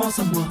 je pense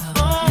à moi.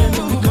 Rien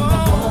n'est plus comme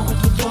avant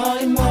entre toi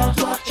et moi.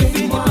 J'ai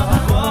fini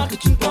par voir que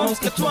tu ne penses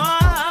qu'à toi.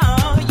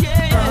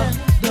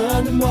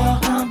 Pardonne-moi,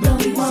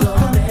 désormais.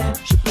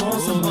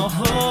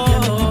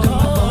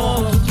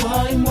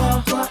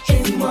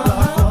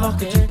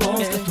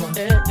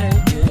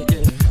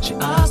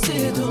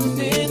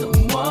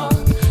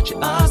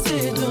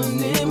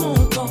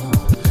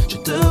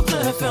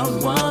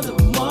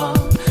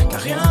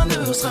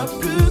 sera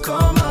plus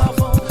comme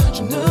avant.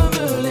 Je ne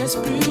me laisse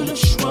plus le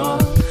choix.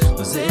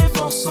 Nos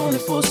efforts sont des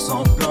faux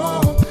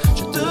semblants.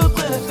 Je te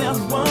préfère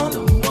loin de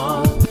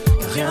moi,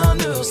 car rien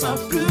ne sera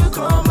plus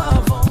comme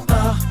avant.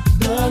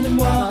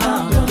 Pardonne-moi,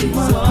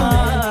 pardonne-moi,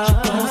 je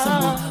pense à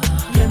moi.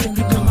 Rien n'est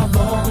plus comme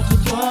avant entre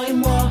toi et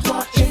moi.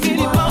 J'ai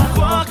fini par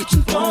croire que tu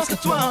ne penses qu'à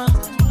toi.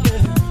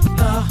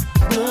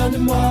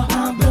 Pardonne-moi,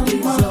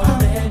 pardonne-moi,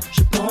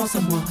 je pense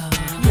à moi.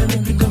 Rien n'est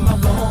plus comme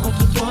avant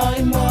entre toi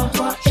et moi.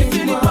 J'ai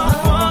fini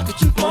par croire que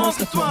tu ne penses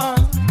qu'à toi.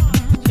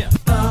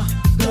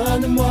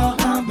 Pardonne-moi,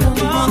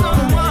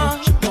 pardonne-moi,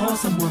 je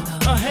pense à moi.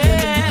 Rien n'est plus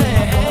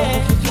comme avant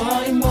entre toi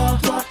et moi.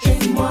 J'ai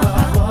fini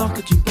par croire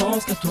que tu ne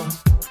penses qu'à toi.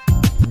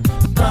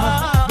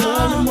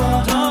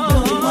 Pardonne-moi,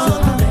 pardonne-moi,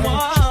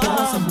 je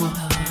pense à moi.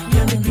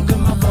 Rien n'est plus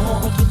comme avant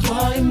entre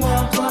toi et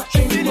moi.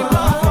 J'ai fini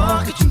par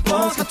croire que tu ne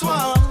penses qu'à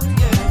toi.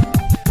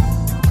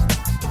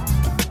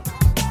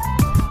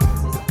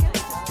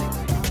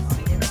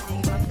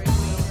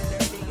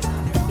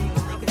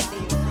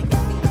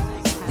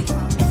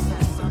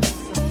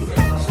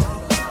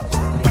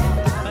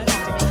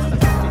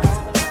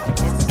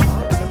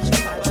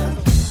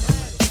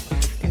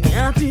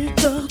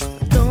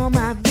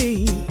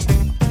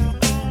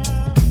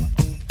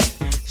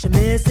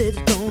 C'est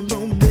le temps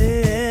d'en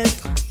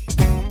mettre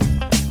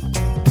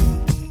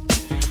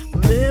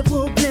mes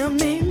problèmes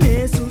et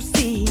mes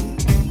soucis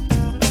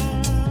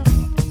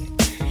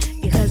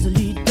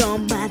irrésolus dans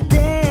ma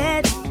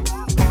tête.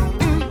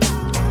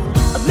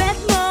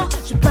 Honnêtement,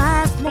 je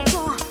passe mon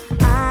temps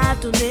à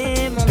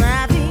donner mon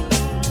avis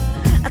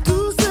à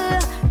tous ceux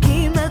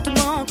qui me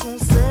demandent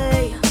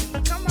conseil.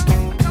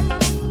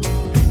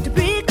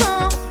 Depuis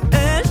quand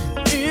ai-je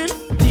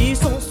une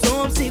leçon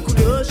sans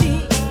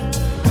psychologie?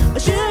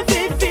 Je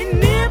vais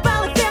finir par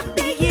le faire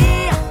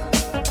payer,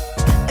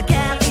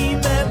 car ils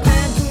me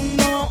prennent tout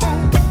mon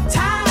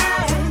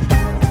time.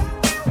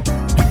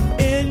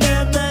 Ils ne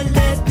me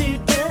laissent plus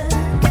de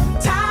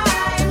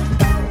time.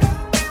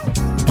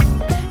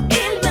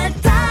 Ils me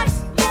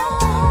taxent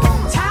mon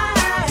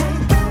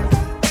time.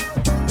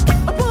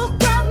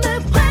 Pourquoi me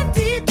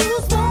prennent-ils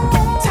tous mon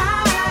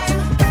time?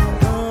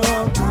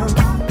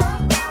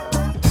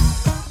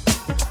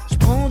 Je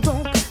prends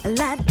donc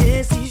la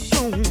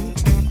décision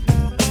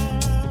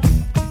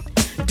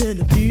de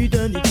ne plus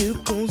donner de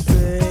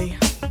conseils.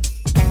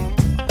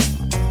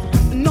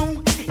 Non,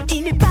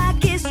 il n'est pas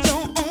question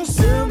en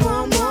ce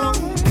moment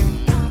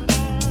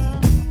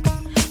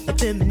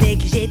de me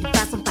négliger de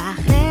façon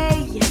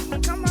pareille.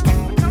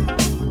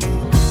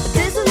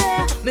 Désolé,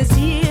 mais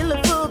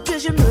il faut que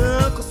je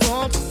me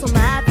concentre sur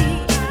ma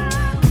vie.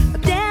 Ma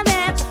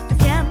bien-être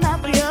devient ma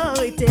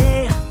priorité.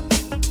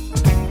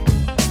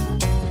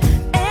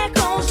 Et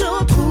quand je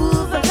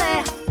retrouverai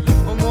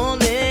mon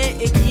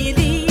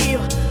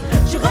équilibre,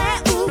 je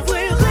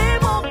réouvrirai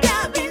mon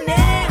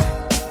cabinet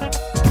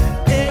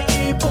et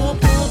ils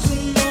prendront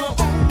tout mon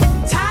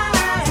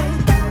time.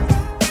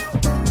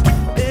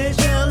 Et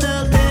je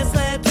leur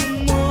laisserai tout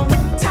mon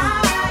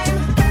time.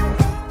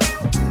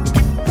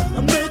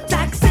 Me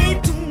taxer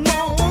tout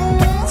mon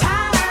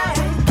time.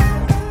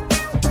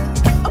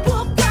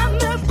 Pourquoi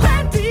me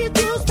prennent-ils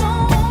tous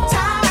mon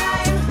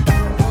time?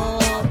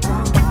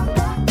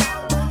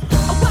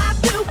 Why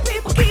do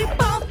people keep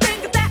on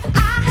thinking that I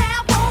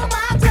have all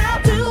my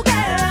time to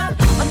give?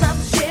 Enough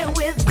to share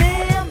with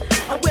them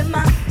or with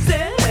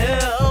myself.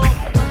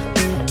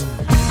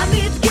 I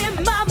need to get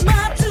my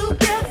mind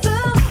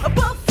together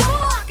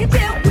before I can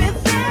deal with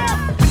them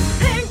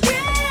and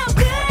give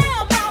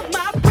them all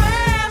my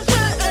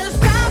precious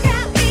time.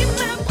 Car ils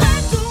me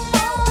prennent tout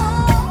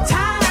mon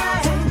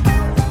time.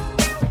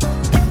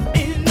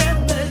 Ils ne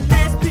me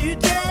laissent plus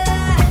de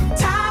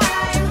time.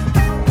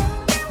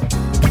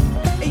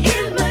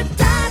 Ils me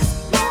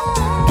taxent mon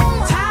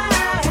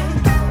time.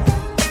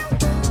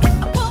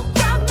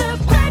 Pourquoi me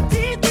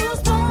prennent-ils tous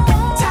mon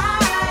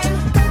time?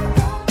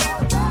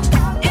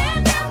 Ils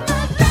ne me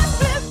laissent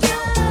plus de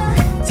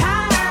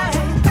time.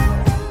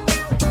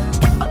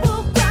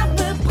 Pourquoi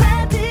me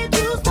prennent-ils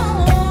tous mon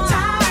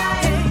time?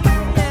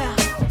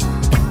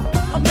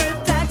 Me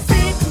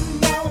taxer tout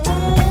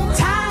mon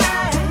time.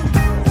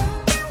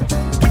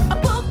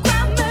 Pourquoi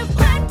me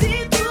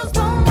prennent-ils tous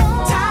mon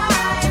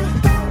time?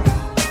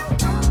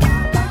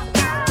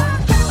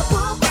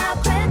 Pourquoi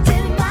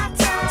prennent-ils ma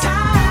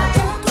time?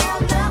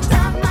 Contrôle leur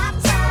time, ma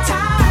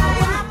time.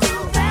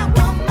 Tout faire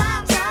pour ma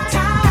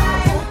time.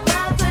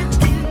 Pourquoi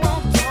veulent-ils mon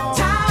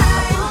time?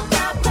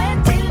 Pourquoi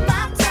prennent-ils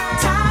ma time?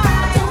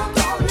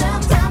 Contrôle leur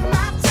time,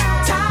 ma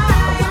time.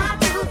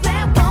 Tout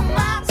faire pour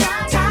ma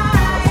time.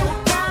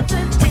 Pourquoi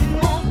veulent-ils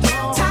mon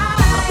time?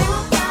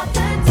 Pourquoi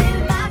veulent-ils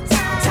ma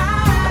time?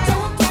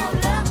 Contrôle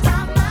leur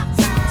time, ma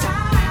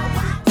time.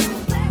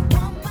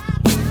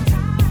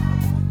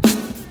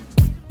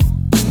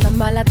 Ta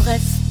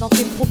maladresse dans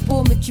tes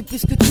propos me tue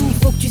plus que tout. Il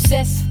faut que tu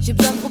cesses. J'ai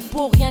besoin de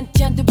repos, rien ne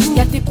tient debout.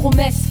 Y'a tes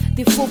promesses,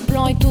 tes faux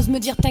plans et t'oses me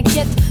dire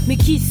t'inquiète. Mais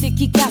qui c'est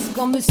qui casse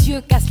quand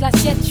monsieur casse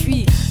l'assiette? Je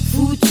suis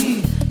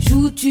foutu, je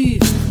joues-tu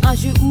un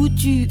jeu où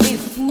tu es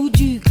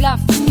foutu,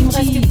 clafoutis. Il me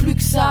restait plus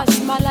que ça,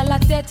 j'ai mal à la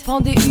tête,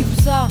 prends des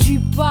ça. Tu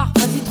pars,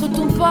 vas-y te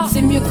retourne pas,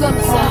 c'est mieux comme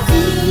ça.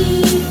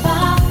 Vas-y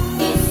pas,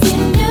 et c'est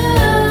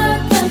mieux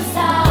comme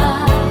ça.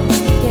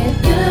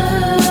 Quelque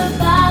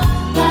part,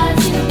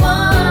 vas-y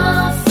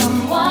loin sans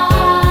moi.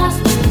 Je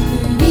peux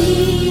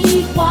plus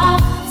y croire,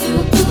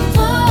 surtout te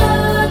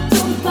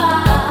retourne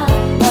pas.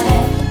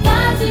 Ouais,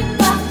 vas-y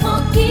pas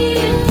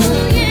tranquille,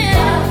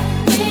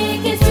 mais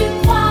qu'est-ce que tu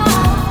crois?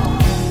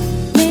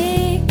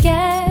 Mais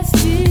qu'est-ce que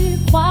tu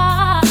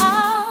crois?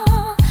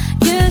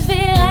 Que je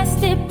vais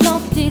rester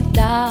plantée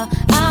là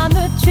à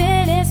me tuer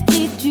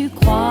l'esprit, tu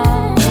crois?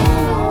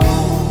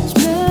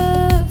 Je me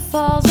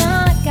forge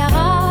un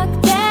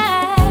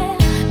caractère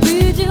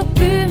plus dur,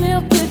 plus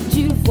mûr que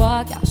tu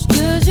vois, car je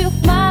te jure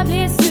que ma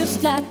blessure je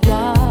la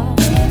dois.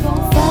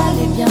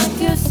 Fallait bien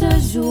que ce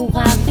jour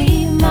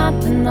arrive,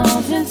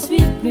 maintenant je ne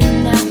suis plus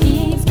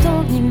naïve.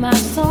 Ton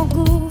image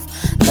s'engouffre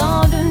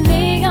dans le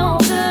néant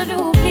de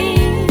l'oubli.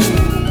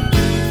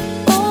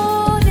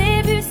 Au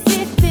début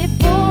c'était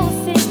beau,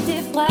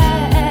 c'était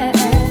vrai,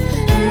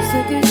 tout ce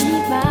que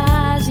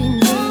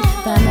j'imaginais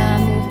d'un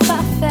amour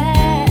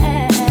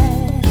parfait.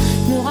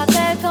 Je me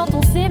rappelle quand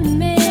on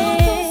s'aimait,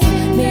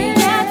 mais il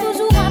y a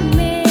toujours un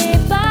mais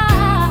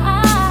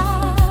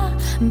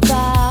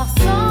par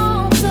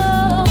sans te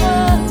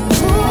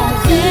retrouver.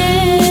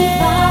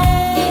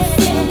 Et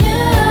c'est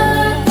mieux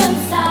comme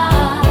ça.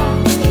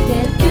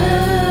 Quelque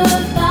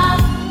part,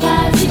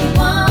 vas-y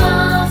loin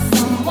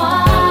sans moi.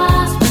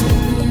 Je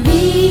peux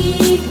plus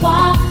y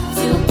croire,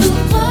 surtout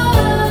te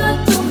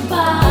retourne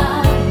pas.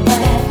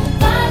 Ouais,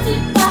 vas-y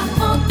pas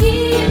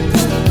tranquille, te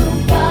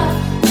retourne pas.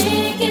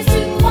 Mais qu'est-ce que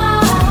tu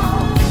crois?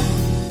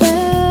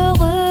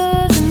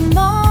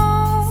 Heureusement,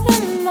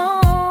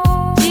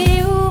 seulement, j'ai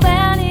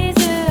ouvert les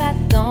yeux à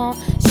temps,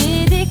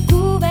 j'ai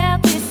découvert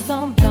tes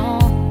semblants.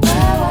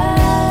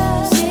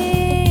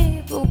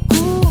 J'ai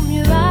beaucoup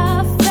mieux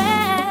à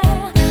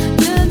faire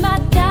que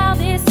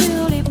m'attarder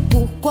sur les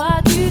pourquoi.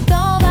 Tu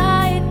t'en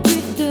vas et tu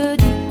te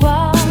dis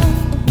quoi?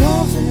 Non,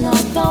 je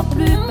n'entends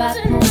plus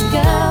battre mon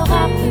cœur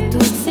après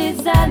toutes ces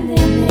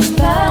années. Mes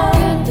peurs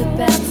que te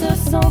perdre se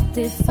sont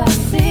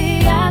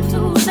effacées à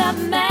tout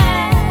jamais.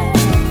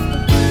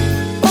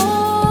 Au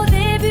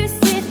début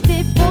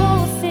c'était beau,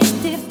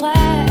 c'était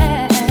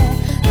vrai,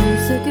 tout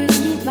ce que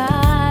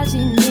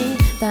j'imaginais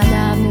d'un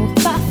amour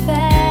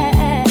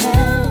parfait.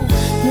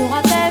 Je me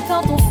rappelle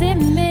quand on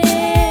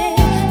s'aimait,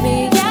 mais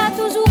il y a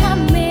toujours un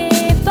mais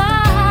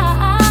par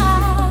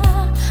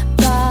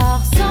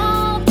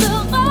sans te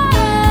retourner.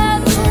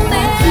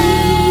 Vas-y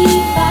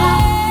pas,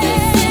 mais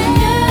c'est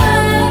mieux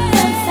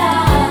comme ça.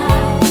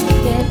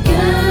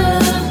 Quelque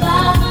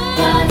part,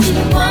 vas-y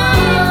loin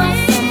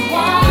sans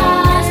moi.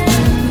 Je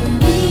peux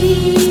plus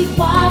y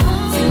croire,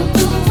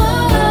 surtout te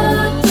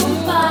retourne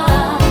pas.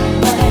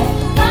 Ouais,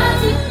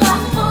 vas-y pas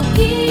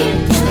tranquille,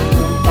 te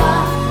retourne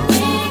pas.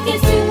 Mais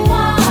qu'est-ce que tu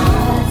crois?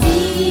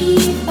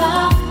 Vas-y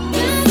pas,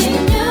 mais c'est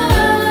mieux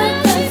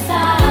comme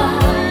ça.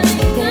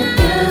 Quelque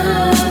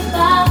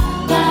part,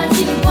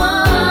 vas-y loin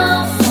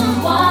sans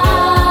moi.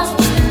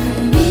 Je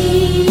peux plus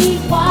y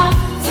croire,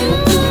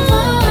 surtout te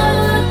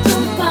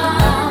retourne pas.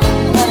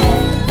 Ouais,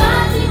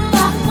 vas-y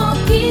pas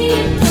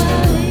tranquille, te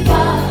retourne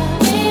pas.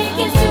 Mais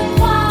qu'est-ce que tu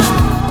crois?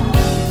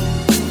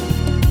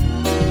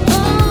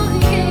 Oh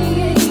yeah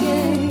yeah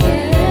yeah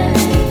yeah.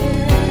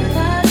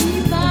 Vas-y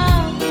pas,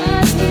 vas-y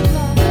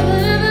pas.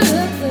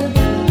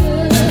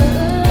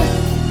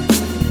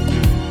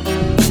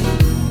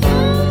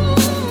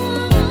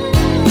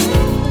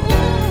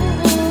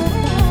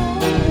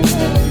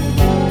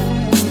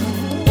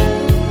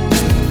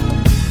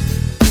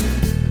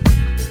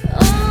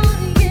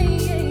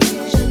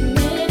 Je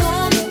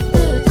m'éloigne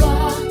de toi,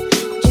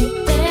 tu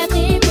t'es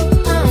pris pour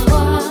un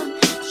roi.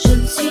 Je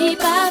ne suis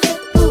pas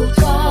faite pour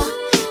toi.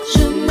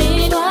 Je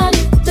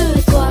m'éloigne de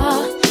toi,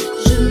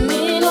 je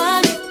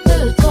m'éloigne de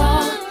toi.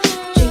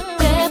 Tu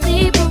t'es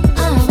pris pour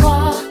un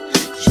roi.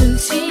 Je ne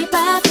suis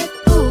pas faite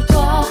pour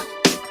toi.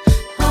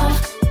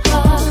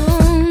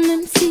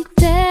 Même si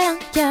t'es un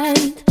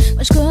caïd,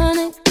 moi je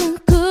connais ton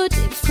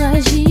côté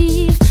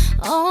fragile.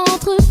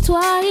 Entre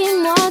toi et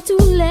moi,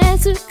 tous les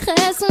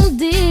secrets sont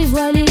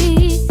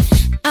dévoilés.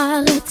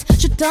 Arrête,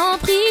 je t'en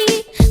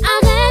prie,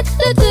 arrête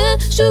de te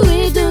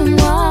jouer de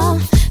moi.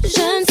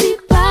 Je ne suis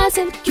pas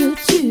celle que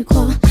tu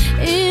crois,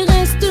 et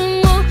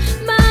reste-moi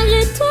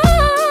malgré toi.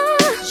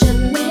 Je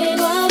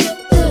m'éloigne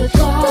de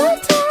toi,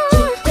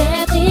 tu t'es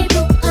pris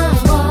pour un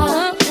roi.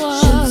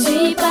 Je ne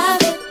suis pas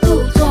faite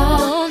pour toi.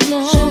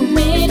 Je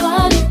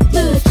m'éloigne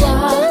de toi,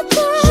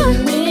 je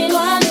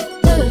m'éloigne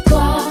de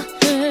toi.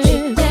 Tu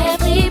t'es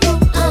pris pour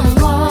un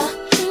roi.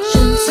 Je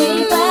ne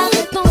suis pas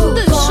faite pour toi. Tant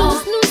de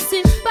choses nous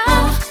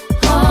séparent.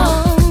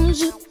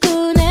 Je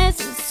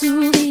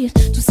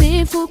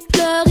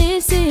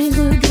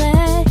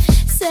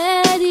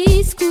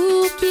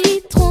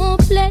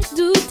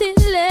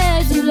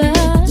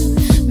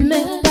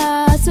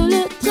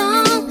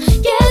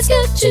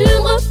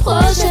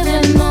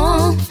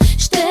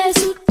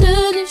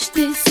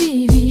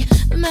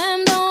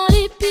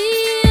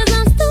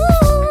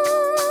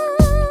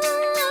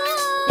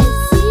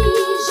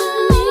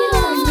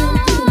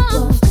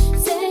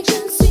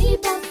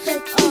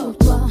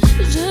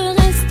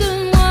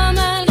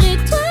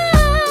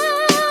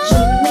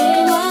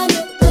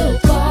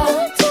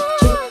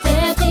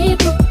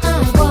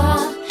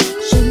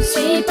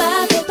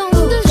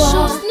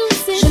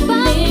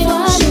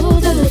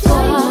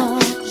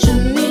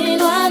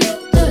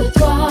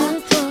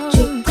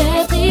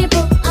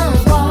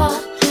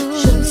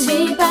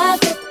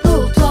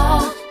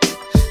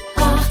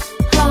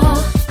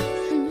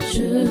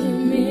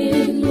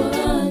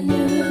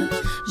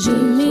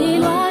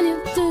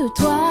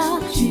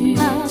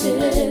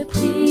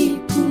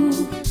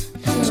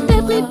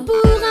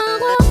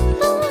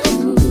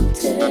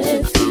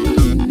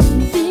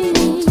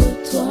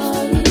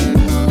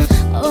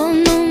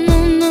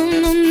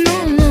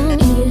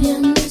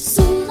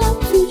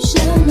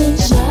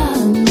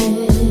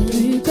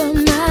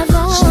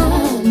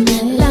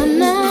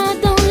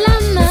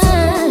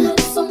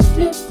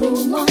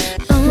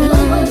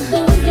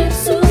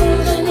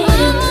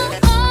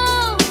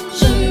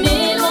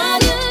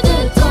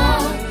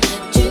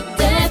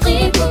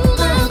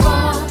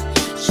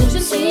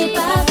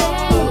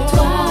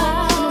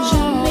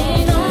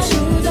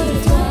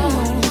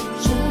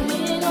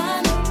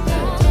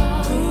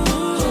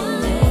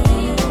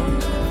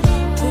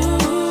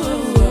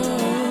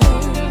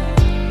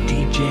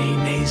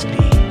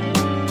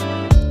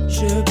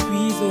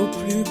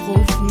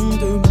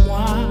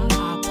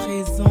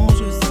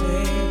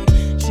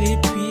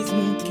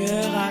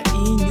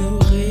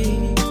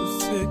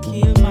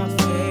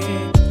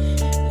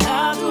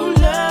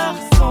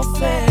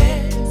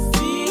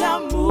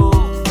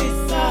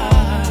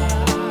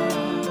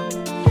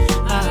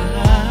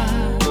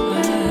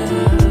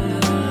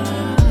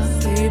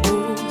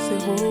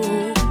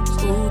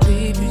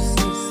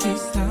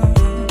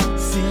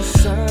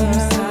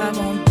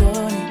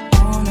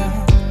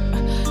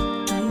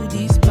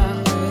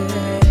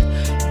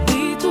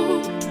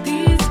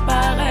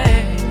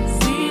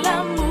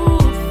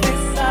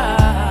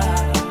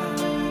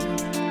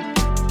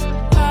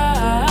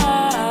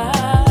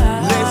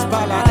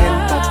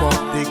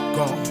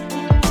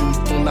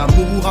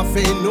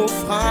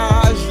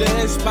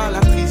pas la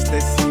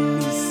tristesse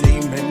s'immiscer,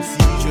 même si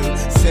je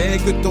sais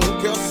que ton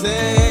cœur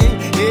saigne.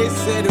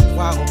 Essaie de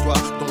croire en toi,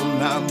 ton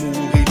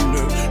amour il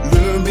ne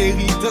le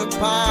mérite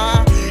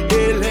pas.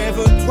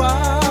 Élève-toi,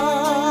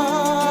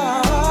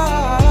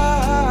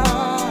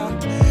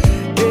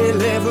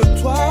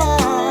 élève-toi.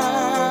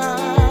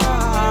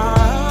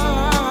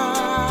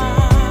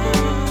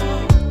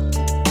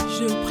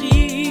 Je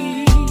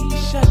prie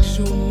chaque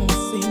jour mon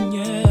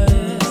Seigneur,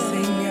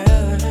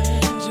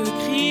 je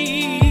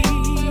crie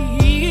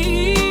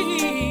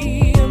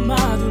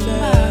ma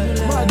douleur.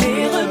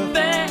 Mes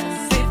repères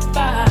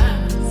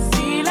s'effacent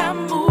si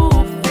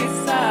l'amour fait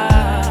ça.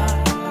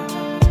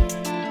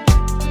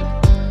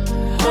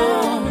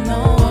 Oh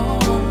non,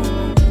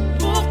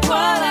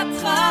 pourquoi la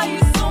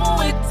trahison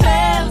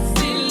est-elle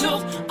si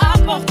lourde à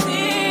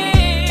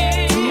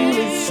porter? Tous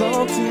les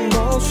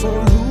sentiments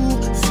sont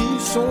lourds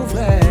s'ils sont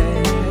vrais.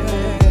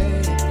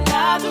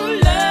 La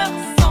douleur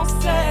sans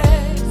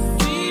cesse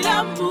si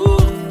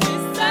l'amour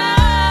fait ça.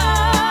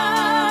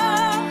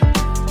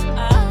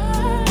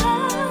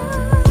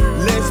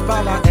 Laisse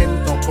pas la haine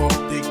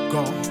t'emporter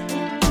quand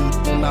tout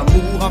ton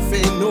amour a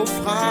fait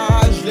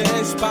naufrage.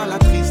 Laisse pas la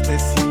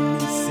tristesse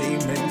s'immiscer,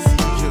 même si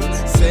je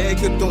sais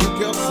que ton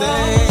cœur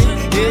saigne.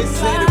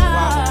 Essaie de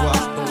croire en toi,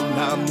 ton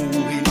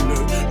amour il ne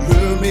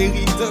le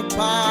mérite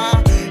pas.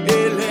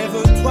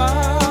 Élève-toi,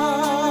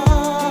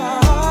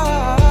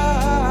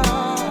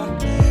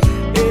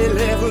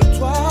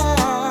 élève-toi.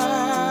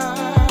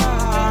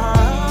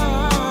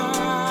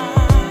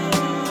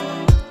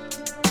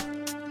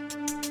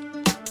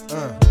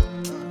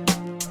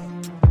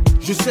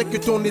 Je sais que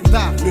ton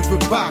état ne veut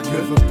pas que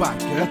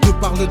on te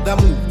parle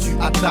d'amour, tu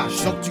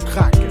attaches, donc tu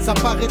craques. Ça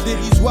paraît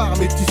dérisoire,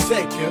 mais tu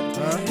sais que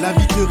la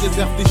vie te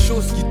réserve des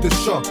choses qui te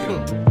choquent.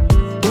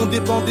 On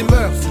dépend des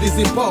mœurs,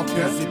 des époques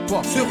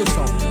se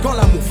ressentent quand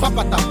l'amour frappe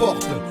à ta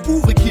porte.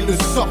 Ouvre et qu'il le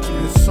sorte,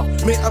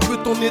 Mets un peu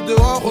ton nez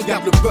dehors,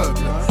 regarde le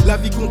peuple. La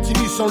vie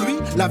continue sans lui,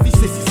 la vie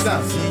c'est si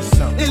simple.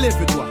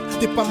 Élève-toi,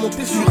 t'es pas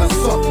monté sur un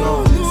socle.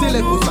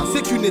 Célèbre ça,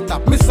 c'est qu'une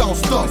étape, mais ça en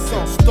stop.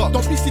 Tant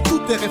pis si tous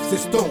tes rêves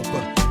s'estompent.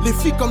 Les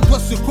filles comme toi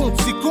se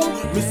comptent, c'est con,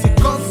 mais c'est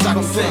comme ça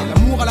que c'est.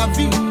 L'amour à la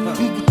vie,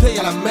 une bouteille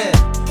à la mer.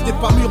 T'es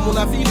pas mûr mon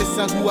avis, laisse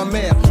un goût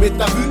amer. Mais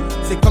t'as vu,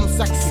 c'est comme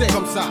ça que c'est,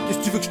 comme ça. Qu'est-ce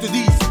que tu veux que je te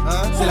dise,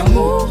 hein? C'est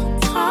l'amour,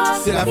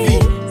 c'est la vie.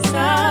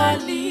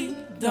 Sali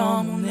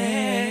dans mon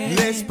air.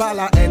 Laisse pas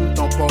la haine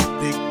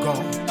t'emporter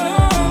quand tout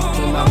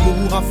ton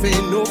amour a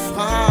fait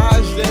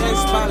naufrage.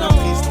 Laisse pas la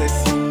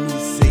tristesse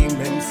s'immiscer,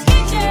 même si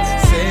je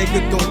sais que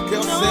ton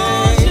cœur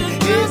saigne.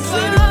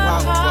 Essaie de croire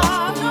en toi,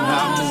 ton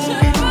amour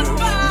il ne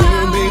le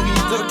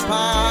mérite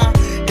pas.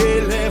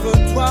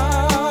 Élève-toi,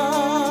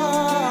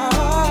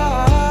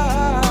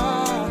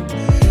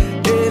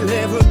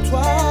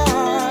 élève-toi.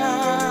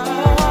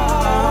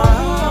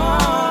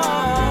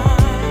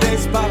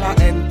 Laisse pas la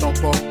haine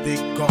t'emporter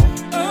quand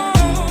tout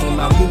ton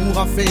amour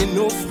a fait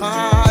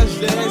naufrage.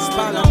 Laisse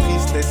pas la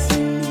tristesse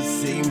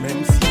s'immiscer,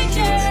 même si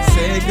je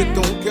sais que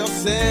ton cœur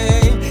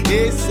saigne.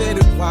 Essaie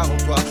de croire en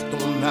toi,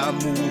 ton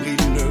amour il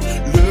ne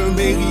le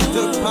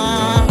mérite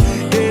pas.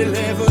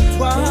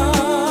 Élève-toi,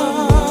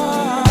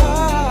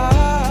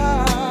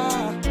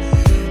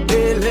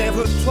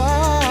 élève-toi.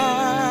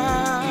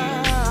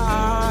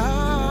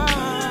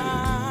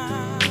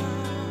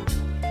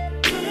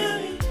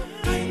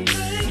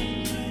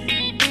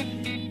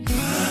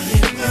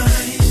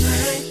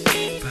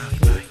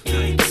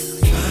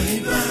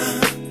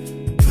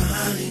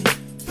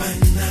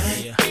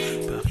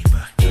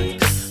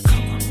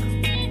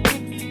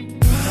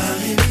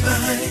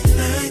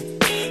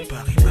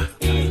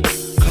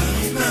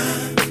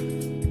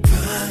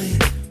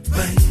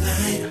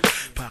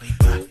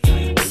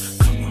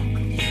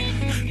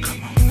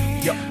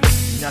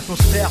 Une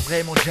atmosphère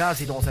vraiment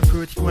jazzy dans un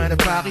petit coin de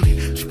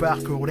Paris. Je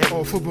parcours les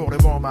hauts faubourgs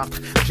de Montmartre.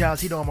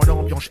 Jazzy dans mon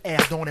ambiance,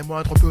 air dans les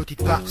moindres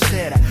petites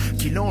parcelles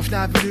qui longent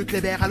l'avenue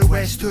Kléber à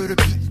l'ouest de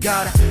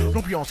Pigalle.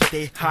 L'ambiance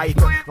était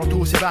hype dans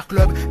tous ces bar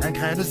clubs. Un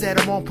grain de zèle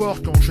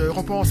m'emporte quand je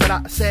repense à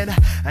la scène.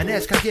 Un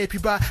escalier puis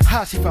bas,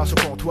 assis face au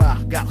comptoir.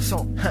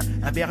 Garçon,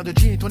 un verre de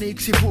gin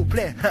tonic s'il vous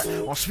plaît.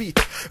 Ensuite,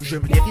 je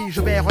me dirige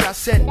vers la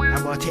scène, à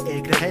moitié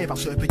éclairée par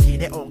ce petit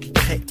néon qui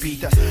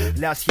crépite.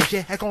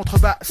 L'assiégé un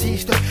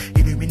contrebassiste,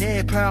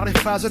 illuminé par les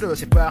phases de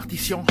ses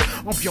partitions.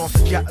 Ambiance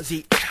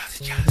jazzy,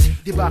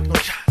 débarque dans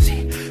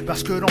jazzy,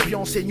 parce que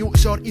l'ambiance est new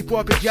soul, hip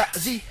hop et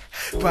jazzy.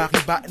 Paris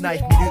by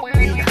night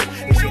m'illumine,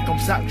 et c'est comme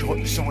ça que je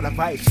ressens la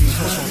vibe. Si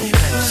je ressens le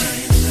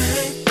principe.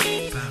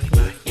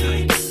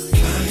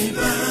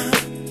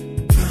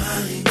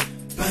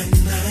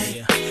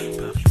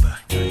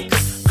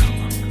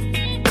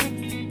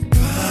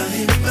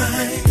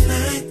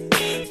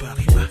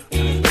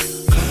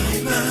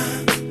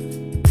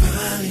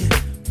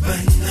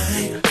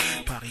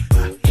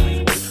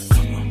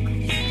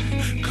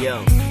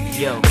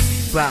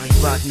 Paris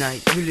by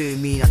night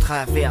m'illumine à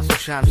travers son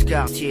charme, ce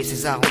quartier,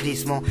 ses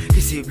arrondissements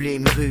qui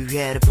subliment,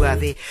 ruelles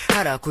pavées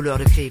à la couleur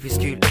de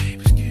crépuscule.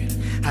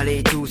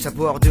 Allez tous à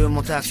bord de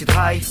mon taxi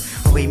drive.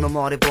 Oui,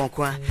 moment des bons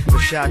coins. Le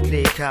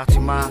Châtelet, quartier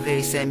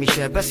Marais,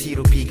 Saint-Michel, Bastille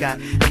ou Pigalle.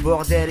 Le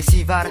bordel est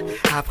si val,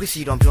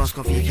 apprécie l'ambiance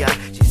conviviale.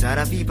 C'est ça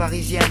la vie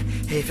parisienne,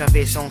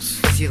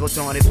 effervescence.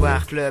 Sirotant les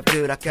boires clubs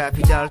de la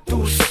capitale,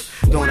 tous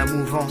dans la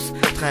mouvance,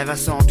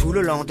 traversant tout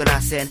le long de la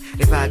Seine.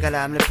 Les vagues à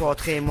l'âme, les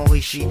portraits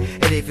m'enrichissent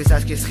et les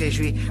visages qui se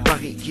réjouissent.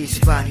 Paris qui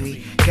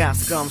s'épanouit, car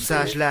c'est comme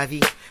ça je la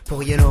vis. Pour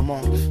rien au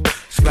monde,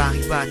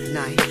 Paris Bad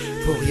Night,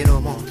 pour rien au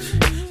monde.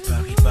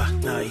 Paris Bad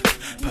Night,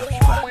 Paris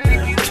Bad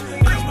Night.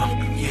 Come on,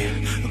 yeah,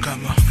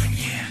 come on,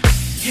 yeah.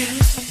 Yeah,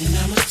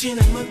 énergie,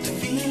 n'aime ta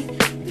vie.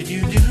 Des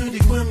lieux, des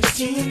coins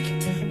mystiques.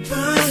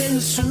 Paris ne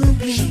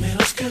s'oublie jamais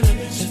lorsque la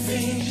nuit se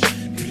fige.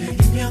 Que les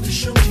lumières des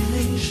champs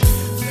dirigent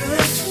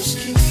vers tout ce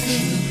qui fait. Je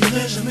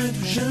n'oublierai jamais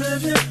d'où je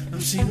viens.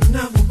 Même si nous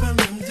n'avons pas le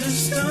même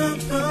destin,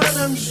 pas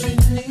la même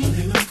unis.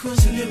 Les mêmes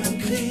causes et les mêmes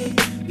cris.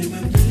 Les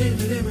mêmes délires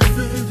et les mêmes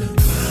vœux de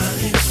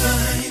Paris by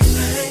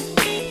night.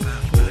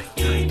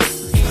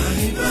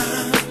 Paris by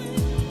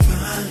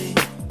Paris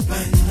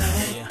by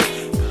night.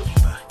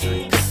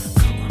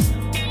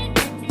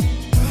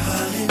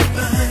 Paris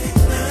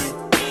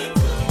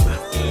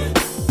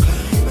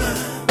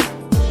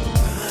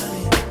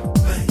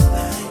by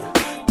night.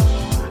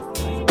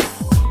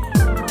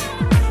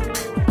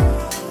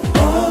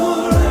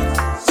 Alright,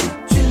 si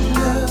tu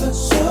le veux,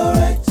 so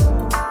right.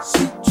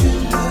 Si tu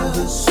le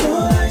veux, so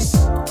nice.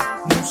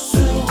 Nous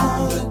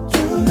serons le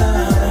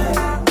tonight.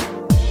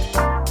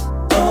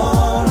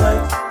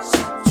 Alright,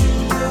 si tu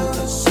le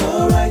veux, so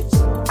right.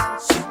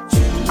 Si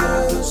tu le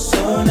veux,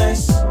 so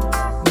nice.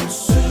 Nous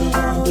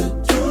serons le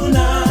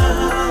tonight.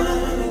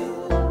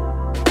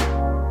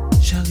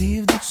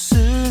 J'arrive dans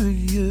ce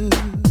lieu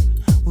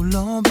où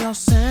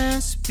l'ambiance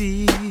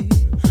inspire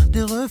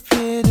des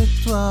reflets de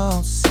toi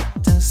en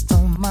cet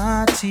instant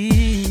m'attire.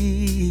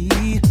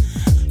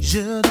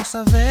 Je danse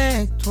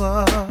avec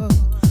toi,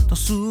 ton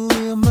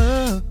sourire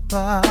me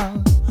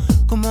parle.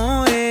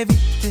 Comment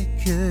éviter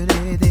que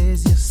les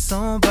désirs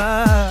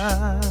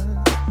s'emballent?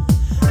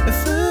 Le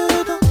feu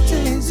dans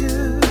tes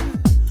yeux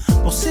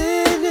pour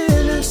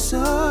sceller le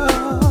sort.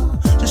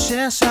 Je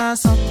cherche à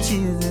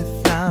sentir les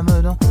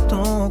flammes dans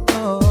ton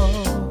corps.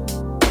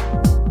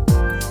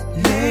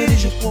 Lady,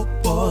 je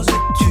propose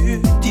et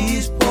tu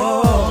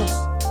disposes.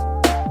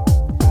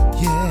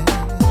 Yeah,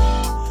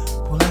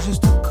 pour la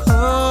juste cause.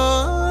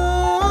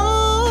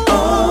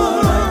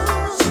 Alright,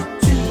 si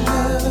tu le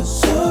veux,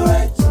 so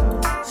right.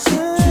 Si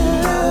tu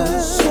le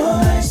veux, so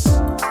nice.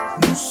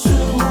 Nous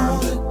serons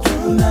le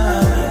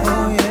tonight.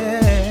 Oh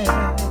yeah.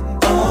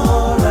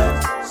 Alright,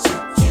 si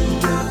tu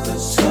le veux,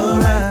 so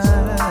right.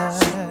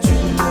 Si tu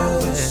le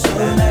veux, so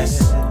nice.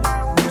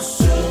 Nous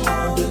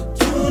serons le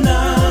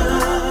tonight.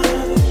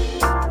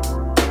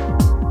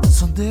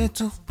 Sans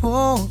détour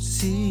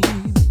possible,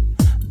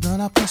 dans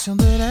la pression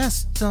de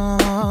l'instant,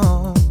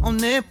 on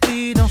est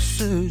pris dans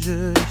ce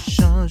jeu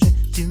d'échange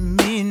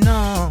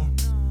imminent.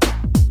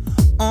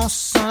 On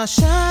sent la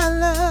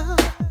chaleur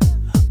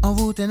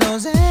envoûter nos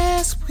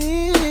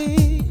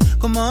esprits.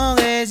 Comment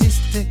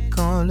résister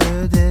quand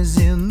le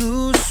désir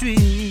nous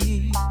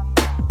suit?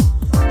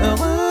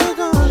 Heureux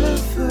dans le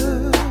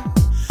feu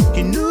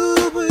qui nous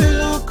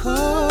brûle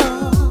encore.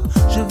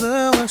 Je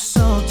veux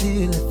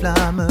ressentir les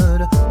flammes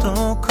de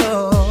ton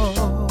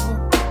corps.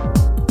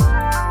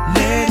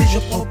 Lady, je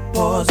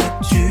propose et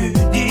tu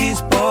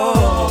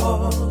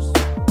disposes.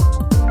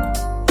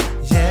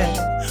 Yeah,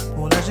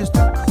 pour la juste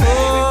cause.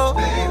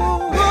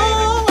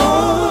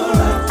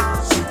 Alright,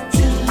 si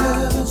tu le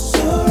veux,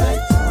 so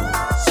right.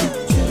 Si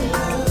tu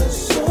le veux,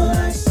 so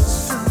nice.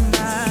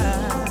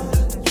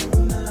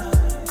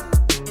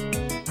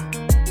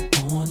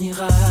 On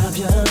ira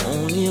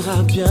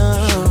bien.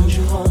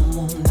 Je rends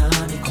mon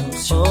âme et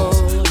conscience.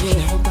 Oh yeah,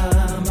 Je rends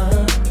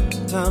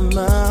ta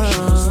main. Je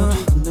ressens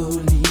toutes nos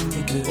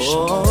lignes de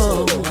chance.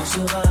 On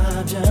sera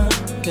bien.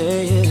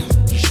 Hey, yeah.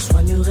 Je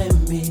soignerai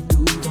mes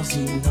doutes en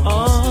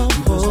silence.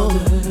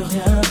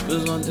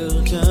 Besoin de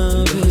rien,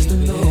 Le reste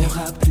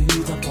n'aura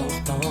plus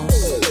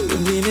d'importance.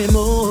 oublie mes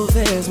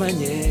mauvaises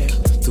manières,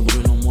 tout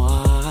brûle en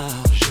moi.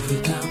 Je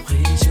veux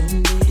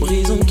t'impressionner.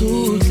 Brisons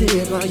toutes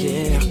les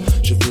barrières,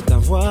 je veux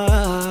t'avoir.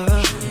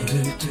 Je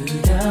veux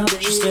te garder.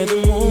 Je serai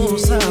de mon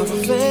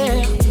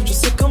savoir-faire. Je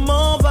sais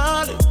comment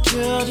bat le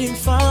cœur d'une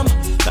femme.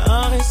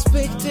 La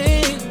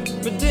respecter,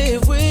 me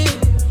dévouer,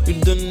 lui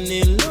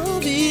donner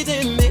l'envie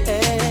d'aimer.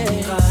 On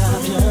ira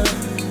bien.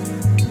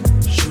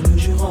 Je le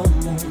jure en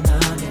mon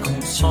âme et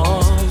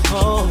conscience.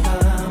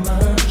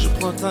 Je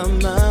prends ta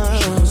main.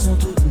 Je ressens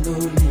toutes nos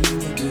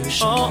lignes de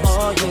chance.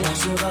 Yeah. On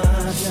sera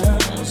bien.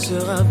 On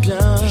sera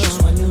bien. Je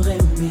soignerai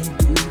mes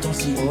doutes en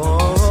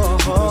silence.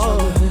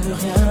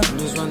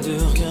 Besoin de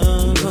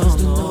rien, Le reste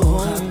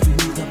n'aura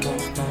plus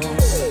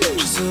d'importance.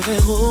 Je serai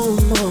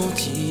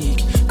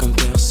romantique comme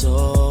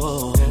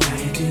personne. T'as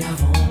été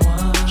avant moi.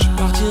 Je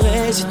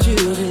partirai si tu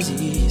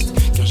résistes,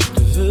 car je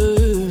te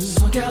veux.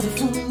 Sans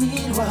garde-fou ni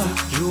loi.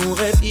 Jour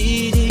rêve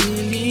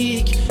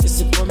idyllique, et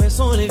ces promesses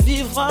on les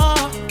vivra.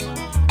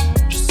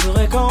 Je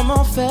saurai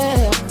comment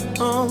faire,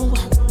 oh.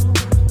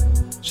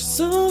 Je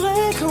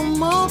saurai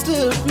comment te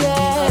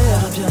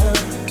plaire.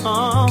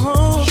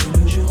 Je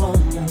le jure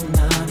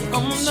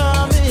en mon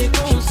âme et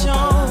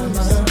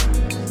conscience.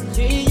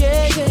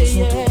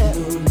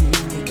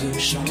 De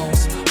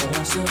chance,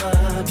 on sera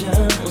bien,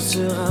 on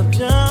sera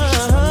bien.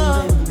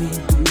 Je mes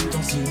doutes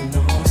en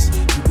silence,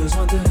 plus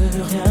besoin de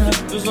rien,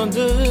 plus besoin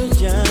de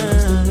rien.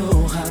 On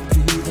n'aura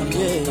plus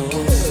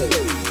d'importance.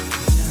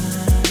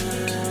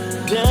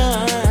 Bien,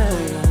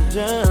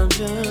 bien,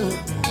 bien,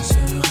 on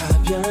sera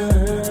bien,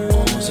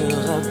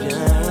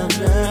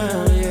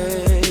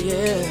 yeah,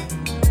 yeah.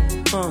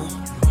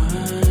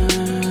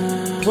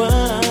 Loin,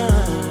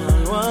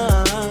 loin,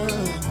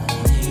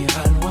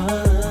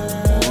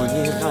 on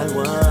ira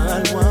loin,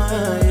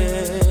 yeah,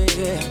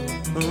 yeah.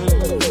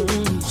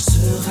 On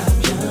sera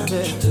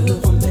bien, je te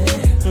promets.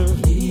 On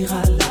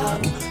ira là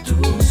où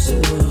tout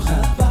sera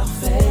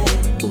parfait.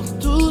 Où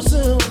tout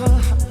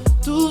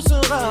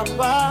sera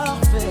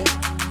parfait.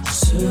 On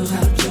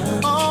sera bien,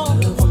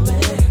 je te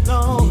promets. On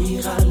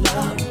ira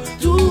là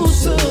où tout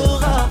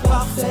sera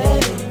parfait.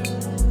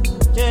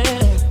 Yeah.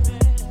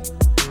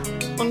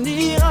 On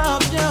ira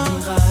bien,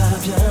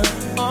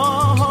 oh,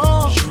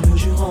 oh. Je le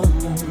jure en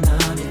mon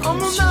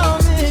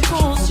âme et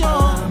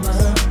conscience.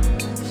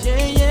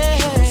 Yeah, yeah.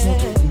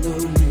 Nos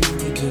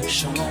lignes de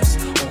chance,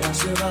 on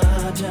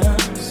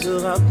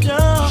sera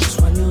bien. Je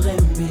soignerai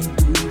mes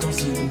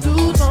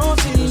doutes en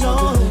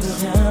silence.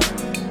 Rien.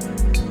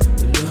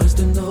 Le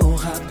reste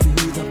n'aura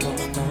plus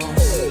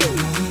d'importance.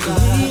 On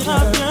ira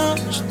bien,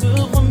 je te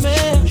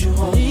promets.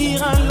 On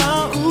ira là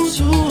où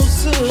tout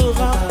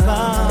sera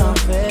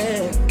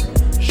parfait.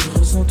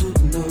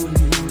 Toutes nos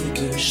lignes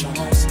de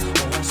chance,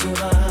 on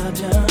sera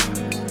bien.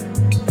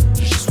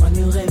 Je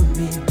soignerai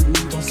mes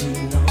doutes en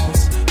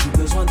silence. Plus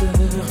besoin de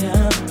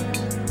rien.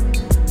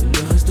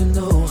 Le reste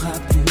n'aura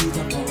plus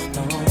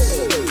d'importance.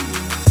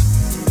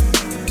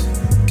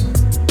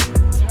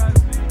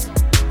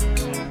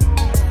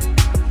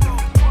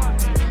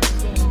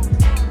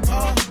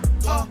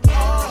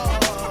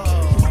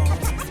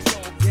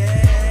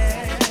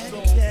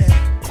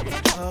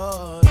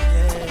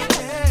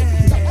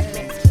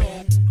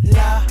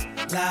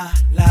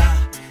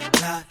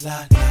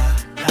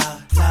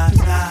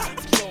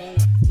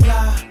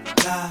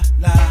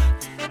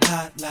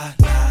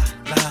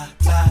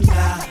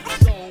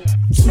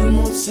 Tout le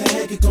monde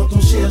sait que quand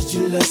on cherche du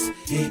lust,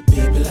 et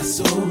baby la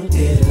soul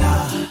est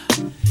là.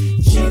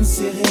 Jeans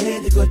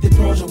serrés, décolleté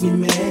plongeant, oui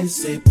mais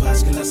c'est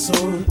parce que la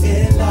soul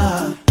est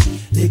là.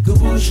 Les go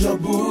bougent leur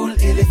boule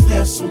et les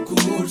frères sont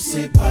cool,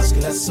 c'est parce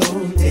que la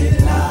soul est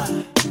là.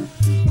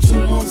 Tout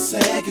le monde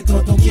sait que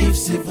quand on kiffe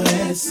c'est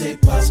vrai, c'est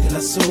parce que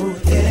la soul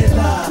est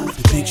là.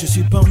 Depuis que je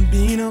suis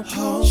bambino,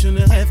 je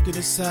ne rêve que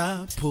de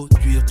ça.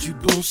 Produire du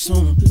bon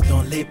son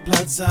dans les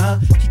plazas,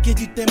 kicker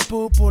du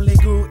tempo pour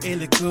l'ego et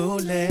le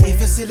collet,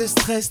 effacer le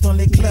stress dans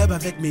les clubs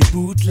avec mes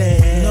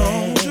bootlegs.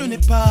 Non, je n'ai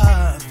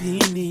pas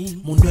fini,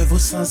 mon œuvre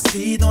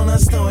s'inscrit dans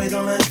l'instant et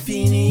dans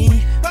l'infini.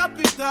 Pas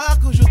plus tard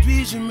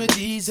qu'aujourd'hui je me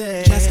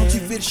disais, Jazz, quand tu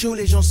fais le show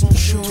les gens sont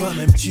chauds,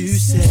 toi-même tu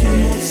sais. Tout le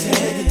monde sait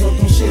que quand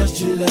on cherche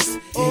du lust,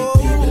 et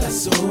baby la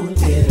soul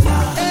est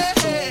là.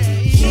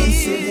 Jeans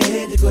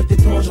serrés, décolleté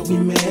plongeant, oui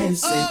mais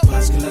c'est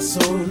parce que la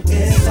soul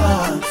est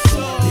là.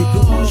 Les go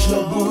bougent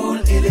leur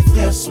boule et les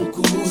frères sont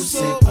cool,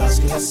 c'est parce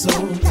que la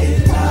soul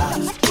est là.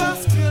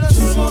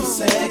 Tout le monde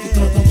sait que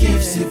quand on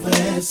kiffe c'est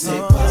vrai,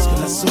 c'est parce que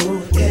la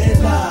soul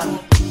est là.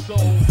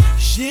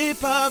 J'ai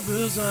pas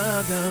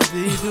besoin d'un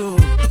vélo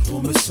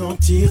pour me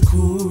sentir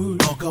cool,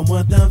 encore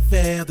moins d'un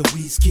verre de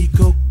whisky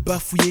coke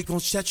bafouillé quand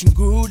je chatte une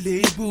goule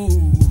et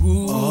boue.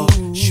 Oh,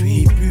 je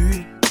suis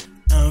plus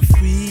un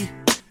fruit,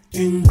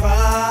 une vibe.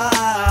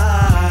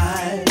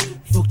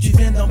 Faut que tu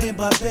viennes dans mes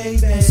bras,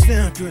 baby. On se fait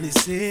un peu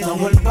laisser,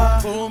 n'envole pas.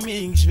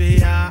 Promis que je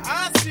vais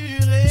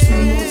assurer. Tout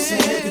le monde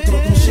sait que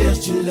quand on cherche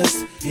du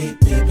lust, et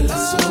baby la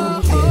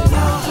soul est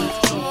là.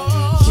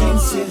 Jeans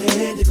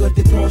serrés,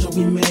 décolleté plongeant,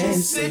 oui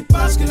mais c'est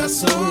parce que la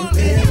soul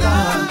est là.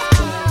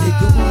 Les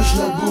go bougent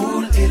leur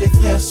boule et les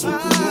frères sont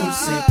cool,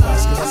 c'est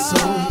parce que la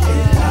soul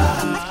est là.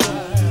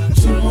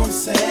 Tout le monde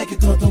sait que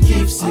quand on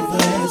kiffe c'est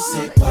vrai,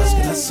 c'est parce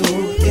que la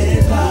soul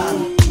est là.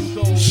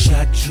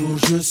 Chaque jour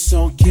je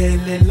sens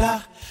qu'elle est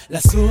là. La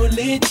soul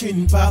est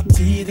une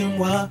partie de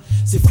moi.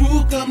 C'est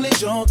fou comme les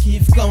gens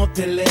kiffent quand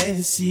elle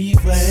est si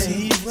vraie,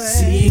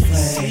 si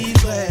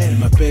vraie. Elle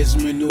m'apaise,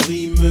 me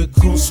nourrit, me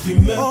construit,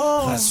 me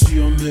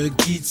rassure, me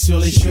guide sur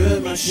les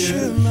chemins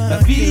que la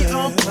vie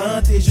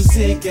emprunte. Et je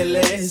sais qu'elle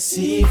est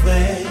si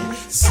vraie,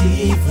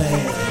 si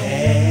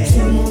vraie.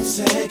 Tout le monde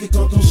sait que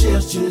quand on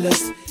cherche du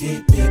lust,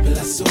 et baby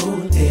la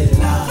soul est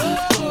là.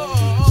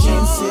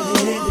 Jeans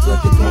serrés,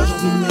 décolleté plongeant,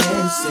 oui mais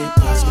c'est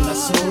parce que la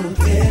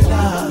soul est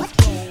là.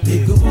 Les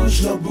go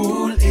bougent leur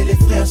boule et les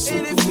frères sont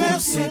cool,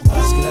 c'est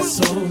parce que la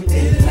soul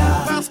est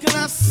là.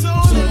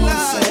 Tout le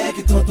monde sait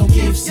que quand on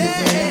kiffe c'est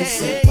vrai,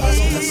 c'est parce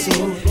que la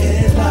soul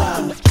est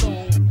là.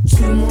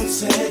 Tout le monde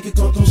sait que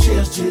quand on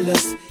cherche du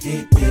lust,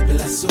 et baby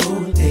la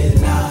soul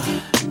est là.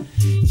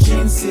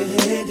 Jeans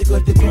serrés,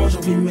 décolleté plongeant,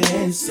 oui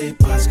mais c'est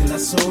parce que la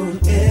soul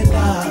est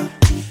là.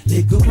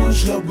 Les go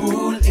bougent leur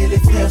boule et les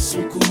frères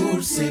sont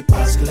cool, c'est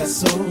parce que la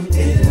zone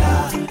est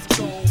là.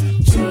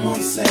 Tout le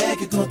monde sait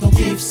que quand on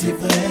kiffe c'est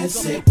vrai,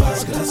 c'est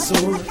parce que la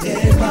zone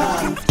est là.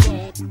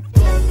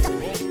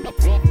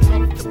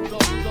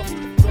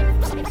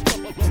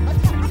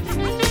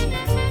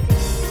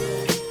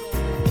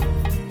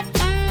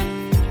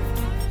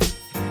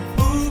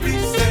 Oublie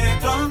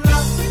cet homme-là,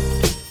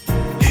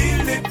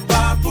 il n'est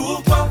pas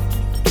pour toi,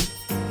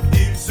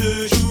 il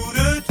se joue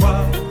de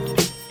toi.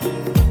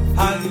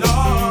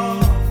 Alors,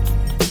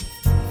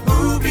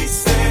 oublie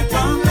cet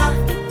homme-là,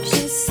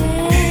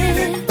 il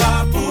n'est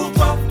pas pour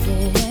toi,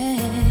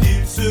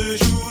 il se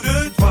joue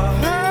de toi.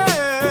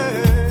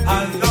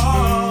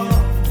 Alors,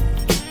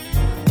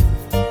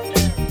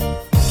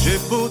 j'ai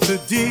beau te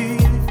dire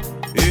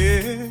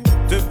et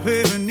te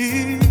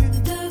prévenir,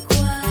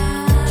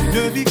 tu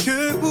ne vis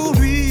que pour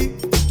lui,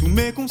 tous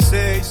mes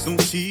conseils sont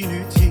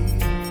inutiles.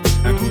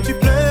 Un coup tu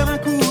pleures, un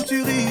coup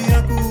tu ris,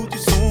 un coup tu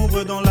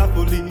sombres dans la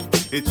folie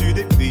et tu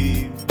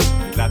déprimes.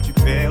 Là tu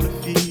perds le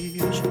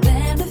fil.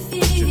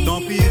 Je t'en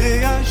prie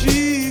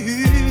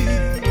réagis.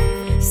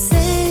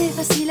 C'est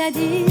facile à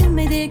dire,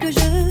 mais dès que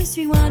je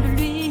suis loin de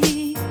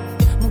lui,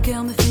 mon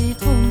cœur me fait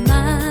trop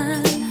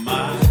mal.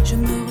 Je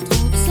me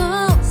retrouve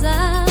sans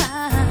âme.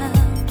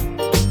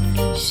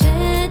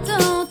 J'ai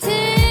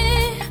tenté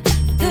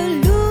de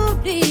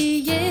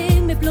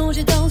l'oublier, mais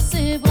plongé dans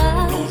ses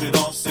bras.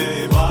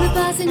 Le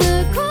passé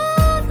ne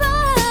compte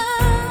pas.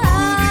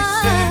 Oublie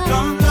cet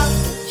homme-là,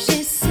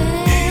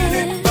 il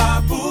n'est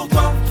pas pour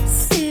toi,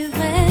 c'est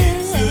vrai. il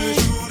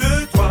se joue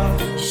de toi.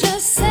 Je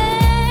sais,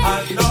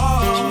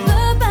 Alors, je ne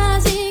peux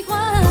pas y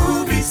croire.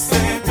 oublie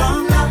cet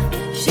homme-là,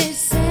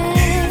 J'essaie,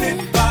 il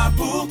n'est pas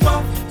pour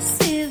toi,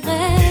 c'est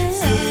vrai. il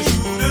se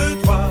joue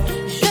de toi.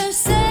 Je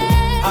sais,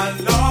 je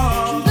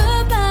Alors, ne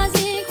peux pas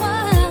y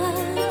croire.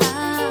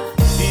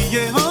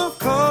 hier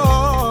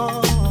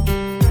encore,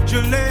 je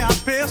l'ai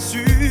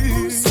aperçu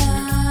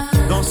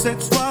dans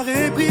cette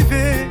soirée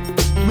privée.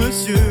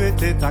 Monsieur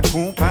était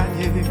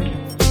accompagné.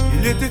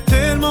 Il était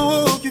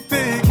tellement occupé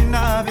qu'il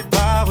n'avait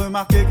pas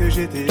remarqué que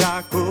j'étais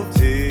à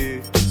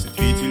côté. Cette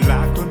fille, tu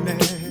la connais.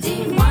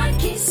 Dis-moi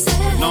qui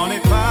c'est. N'en ai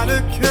pas le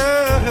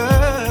cœur.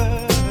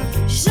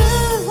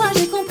 Je vois,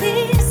 j'ai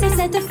compris, c'est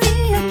cette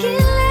fille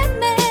qu'il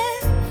aimait.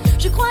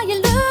 Je croyais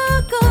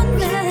le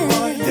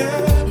connaître.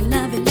 Il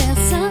avait l'air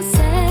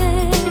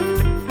sincère,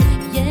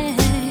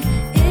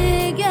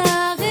 yeah.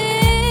 Égaré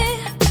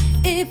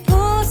et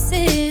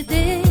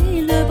possédé.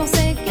 Il ne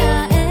pensait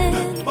qu'à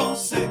elle.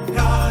 Pensez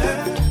qu'à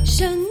elle.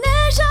 Je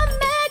n'ai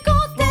jamais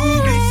compté.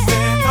 Oublie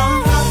cet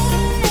homme-là,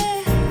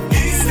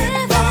 il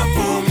n'est pas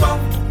pour toi,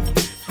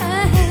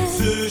 il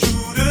se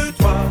joue de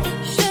toi.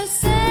 Je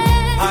sais,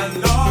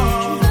 Alors,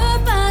 je ne peux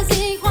pas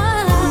y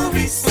croire.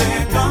 oublie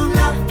cet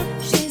homme-là,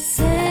 il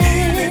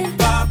J'essaie, n'est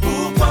pas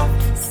pour toi,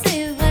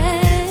 c'est vrai.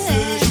 il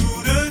se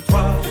joue de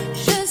toi.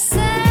 Je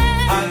sais,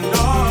 je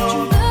Alors,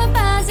 ne peux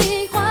pas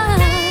y croire.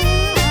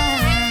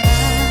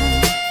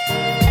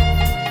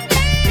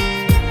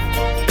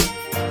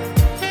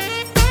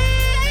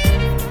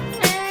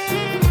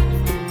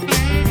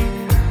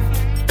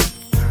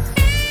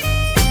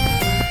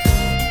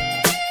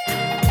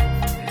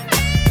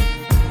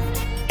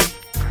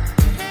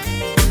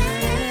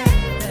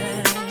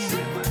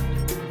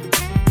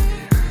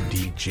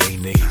 DJ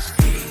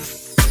Naizdy.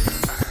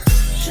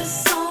 Je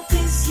sens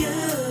tes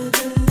yeux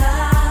de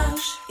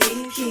large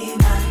et pieds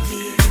ma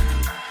vie.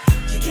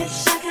 Tu guettes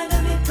chacun de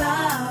mes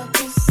pas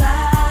pour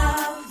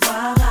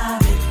savoir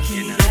avec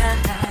qui.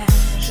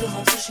 Je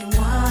rentre chez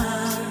moi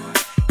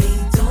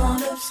et dans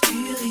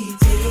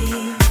l'obscurité,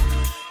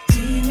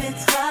 tu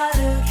mettras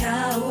le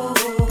chaos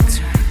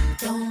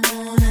dans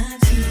mon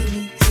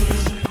intimité.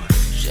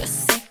 Je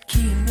sais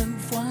qu'il me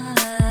voit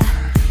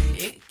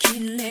et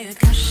qu'il est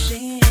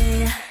caché.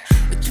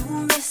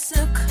 Tous mes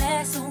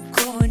secrets sont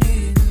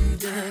connus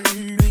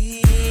de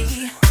lui.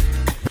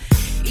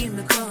 Il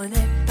me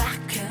connaît par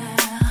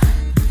cœur,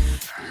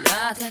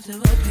 la tête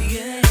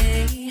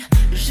repliée.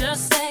 Je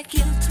sais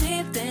qu'il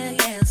tripe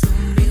derrière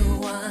son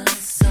miroir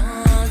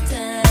sans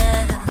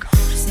teint.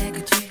 Je sais que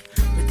tu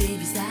me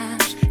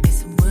dévisages et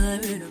c'est moi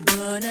une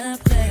bonne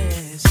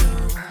impression.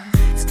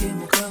 Est-ce que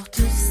mon corps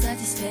te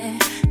satisfait?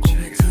 Tu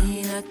me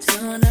dis à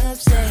ton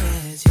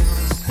obsession.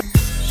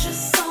 Je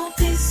sens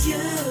tes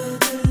yeux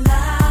de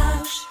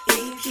large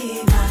et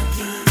pieds ma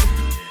vie.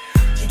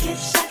 Tu guettes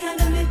chacun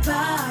de mes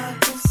pas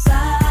pour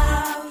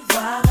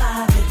savoir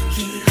avec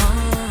qui.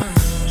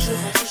 Je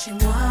rentre chez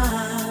moi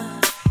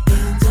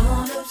et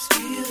dans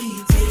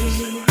l'obscurité,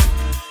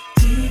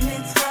 tu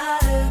mettras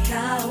le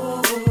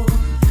chaos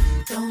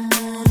dans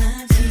mon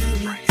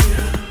intimité.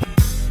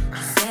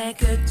 Je sais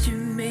que tu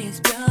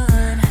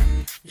m'espionnes,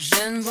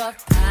 je ne vois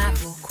pas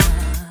pourquoi.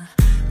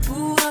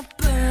 Pour un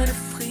peu de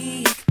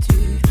fric, tu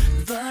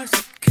voles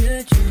ce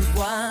que tu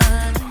vois.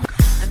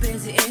 Un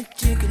baiser et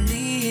tu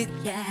cliques,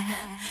 yeah.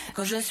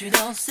 Quand je suis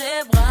dans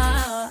ses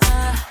bras,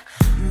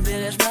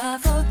 verrai-je ma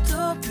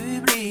photo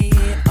publiée?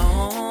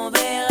 On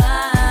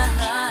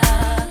verra.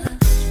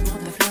 Je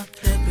monte la flotte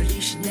de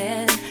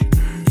polichinelle,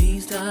 une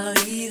histoire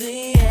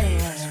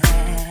irréelle.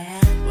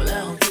 Pour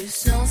la remplir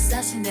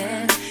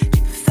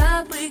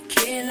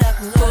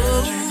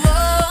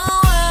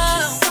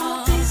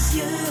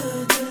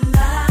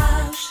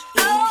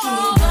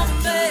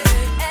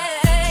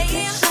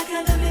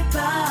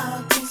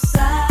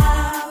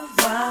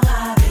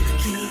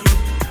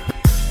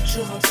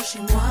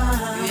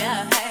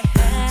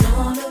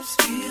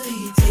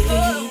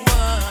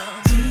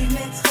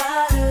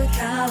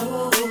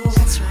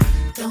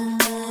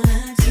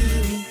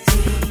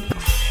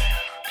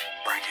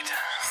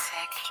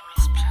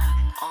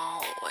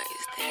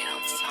always thinking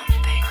on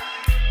something.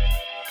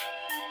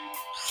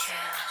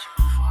 Yeah,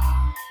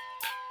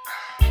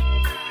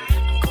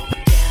 I'm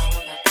going down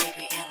with my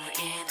baby and we're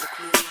in the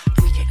groove.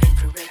 We get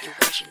infrared, you're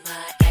watching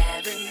my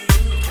avenue.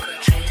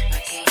 Trade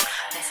my game,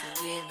 messing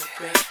with my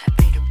brain. I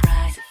pay the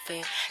price of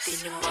fame.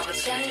 Didn't know all the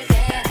time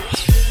that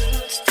it's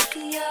true.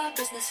 Sticking your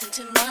business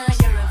into mine.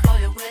 You're a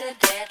lawyer with a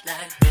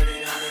deadline.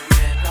 Putting on the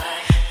red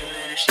light. You're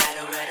in a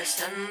shadow where the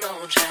sun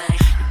won't shine.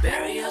 You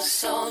bury your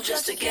soul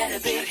just to get a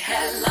big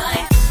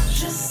headline.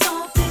 Je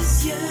sens tes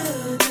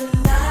yeux de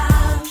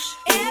lâche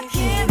et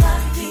qui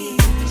m'affirment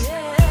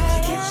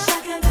que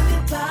chacun de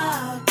mes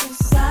pas pour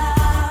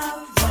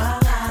savoir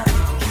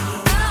avec qui.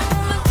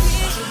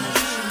 Je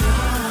me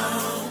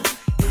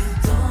et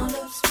dans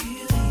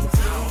l'obscurité.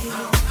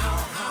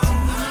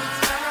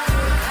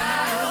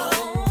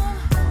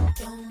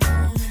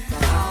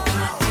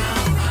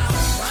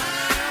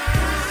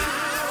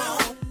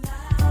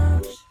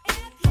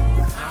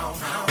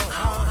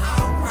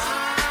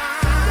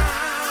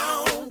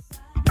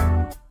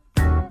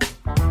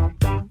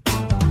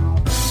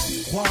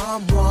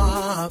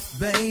 Crois-moi,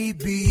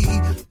 baby,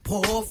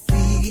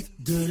 profite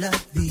de la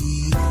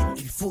vie.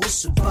 Il faut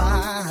se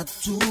battre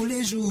tous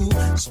les jours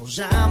sans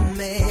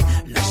jamais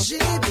lâcher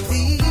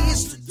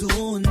prise, te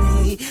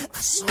donner à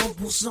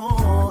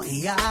 100%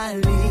 et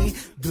aller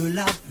de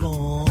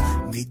l'avant.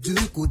 Mais de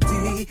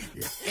côté,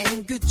 la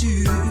haine que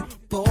tu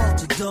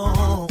portes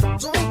dans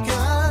ton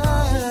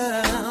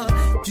cœur,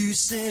 tu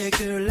sais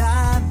que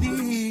la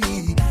vie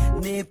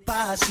n'est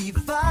pas si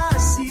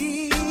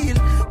facile.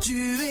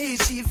 Tu es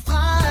si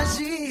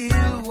fragile,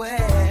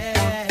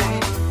 ouais.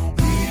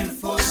 Il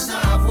faut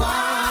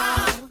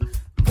savoir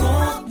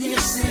contenir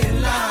ses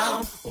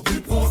larmes au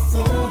plus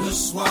profond de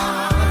soi.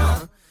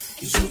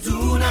 Et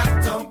surtout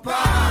n'attends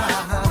pas.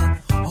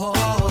 Oh,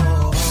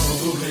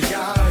 tous les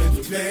gars et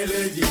toutes les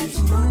ladies,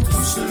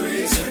 tous ceux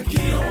et ceux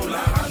qui ont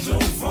la rage au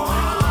fond.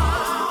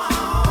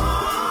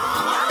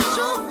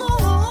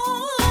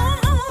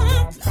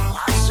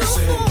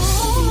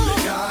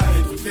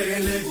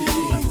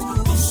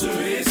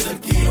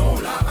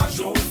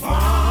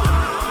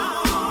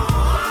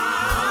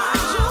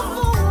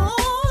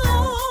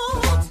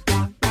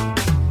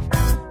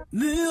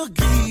 Mur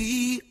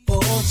gris,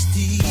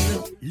 hostile,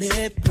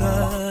 les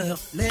pleurs,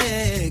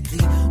 les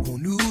cris, on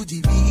nous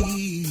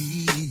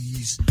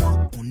divise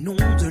au nom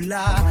de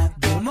la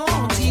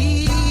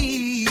gourmandise.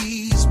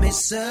 Mais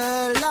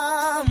seul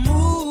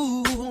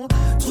l'amour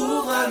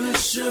trouvera le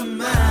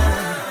chemin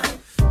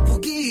pour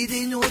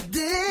guider nos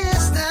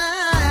destins.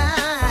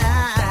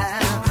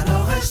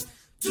 Alors reste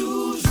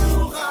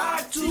toujours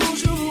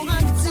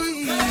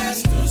actif,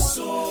 reste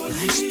solide,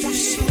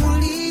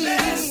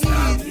 laisse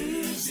la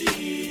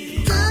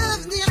musique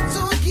devenir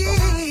ton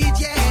guide,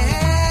 yeah.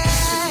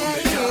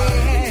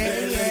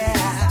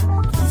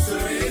 Tous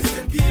ceux et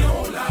celles qui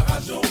ont la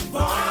rage au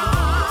ventre.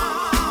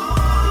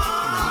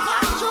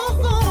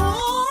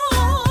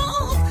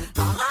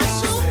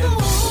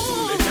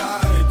 Tous les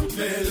gars et toutes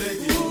les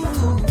ladies,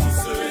 tous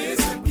ceux et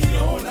celles qui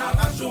ont la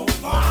rage au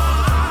ventre.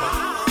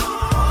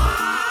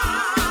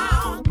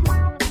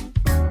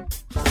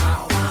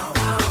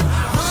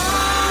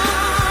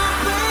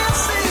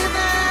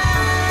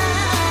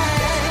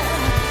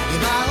 Et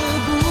va au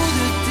bout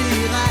de tes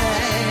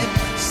rêves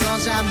sans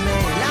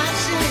jamais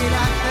lâcher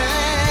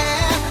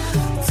l'affaire.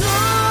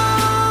 Tôt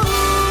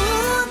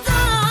ou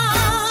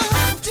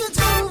tard, tu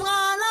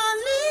trouveras la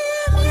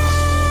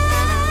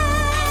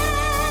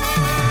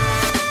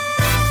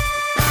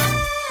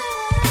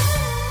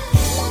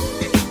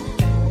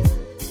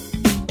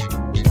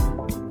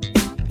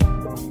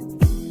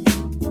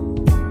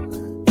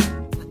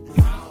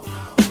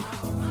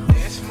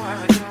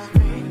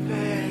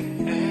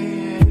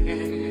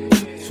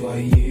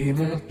Soyez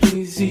mon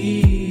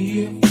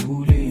plaisir,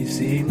 vous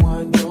laissez-moi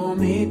dans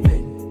mes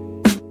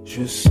peines,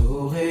 je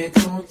saurai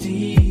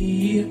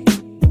grandir.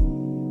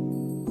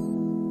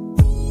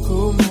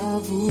 Comment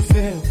vous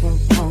faire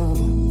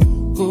comprendre,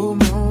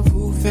 comment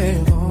vous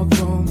faire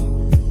entendre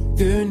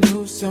que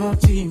nos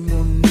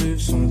sentiments ne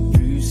sont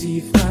plus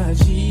si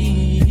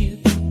fragiles.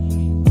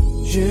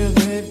 Je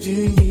rêve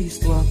d'une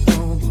histoire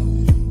tendre,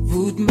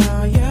 vous de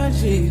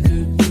mariage et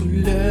de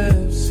douleur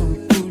sans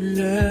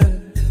couleur.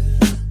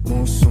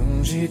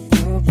 Mensonge et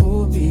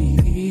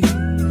compromis.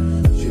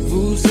 Je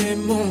vous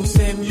aime, on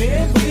s'aime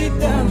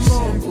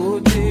évidemment. Au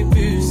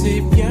début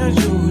c'est bien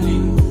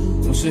joli.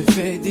 On se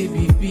fait des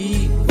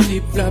bibis,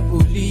 des plats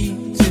polis,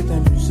 c'est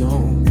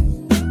amusant.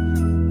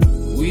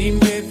 Oui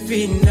mais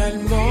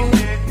finalement,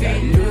 la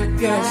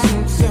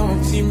location de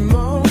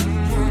sentiments, je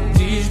vous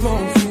dis je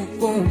m'en fous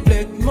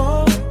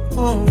complètement.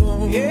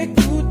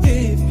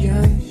 Écoutez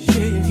bien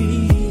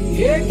chérie,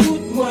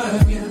 écoute-moi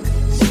bien.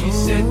 Si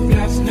cette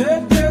place ne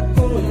te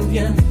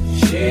convient,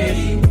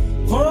 chérie,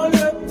 prends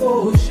le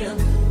prochain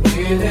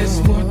et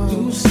laisse-moi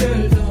tout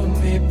seul dans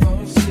mes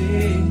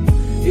pensées.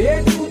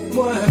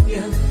 Écoute-moi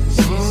bien,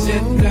 si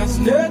cette place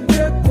ne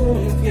te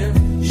convient,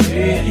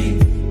 chérie,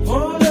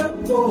 prends le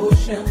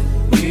prochain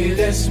et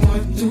laisse-moi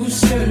tout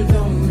seul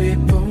dans mes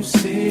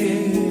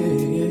pensées.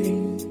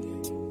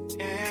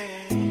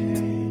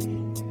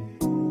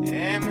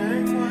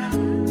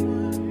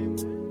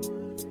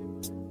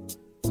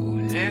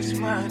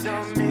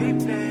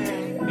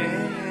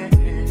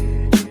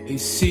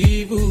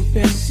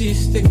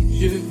 insister,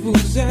 je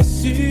vous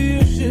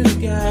assure, je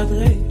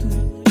garderai tout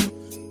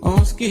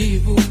en ce qui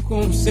vous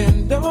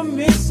concerne dans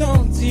mes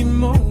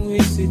sentiments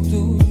et c'est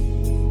tout.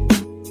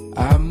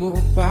 Amour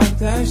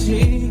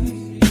partagé,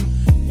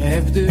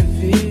 rêve de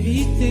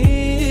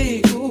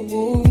vérité, oh,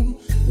 oh.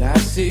 Là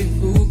c'est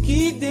vous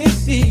qui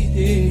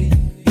décidez.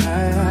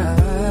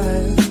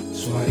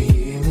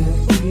 Soyez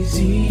mon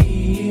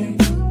plaisir,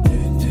 ne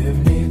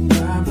devenez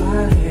pas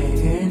ma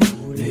haine,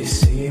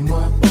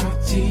 laissez-moi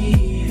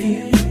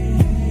partir.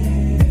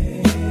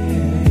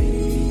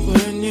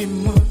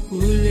 Prenez-moi ou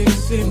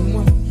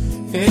laissez-moi,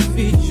 faites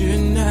vite, je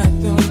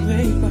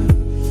n'attendrai pas.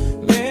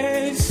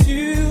 Mais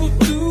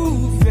surtout,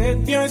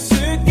 faites bien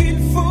ce qu'il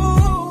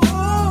faut.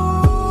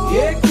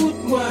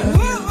 Écoute-moi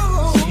bien,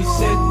 si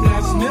cette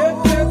place ne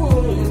te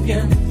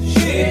convient,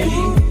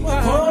 chérie,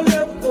 prends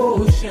le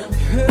prochain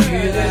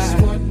et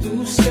laisse-moi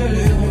tout seul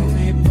dans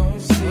mes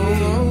pensées.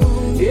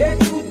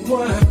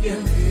 Écoute-moi bien,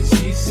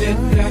 si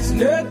cette place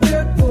ne te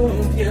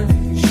convient,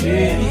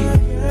 chérie,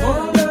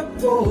 prends le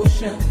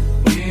prochain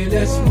et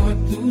laisse-moi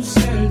tout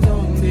seul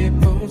dans mes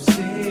pensées.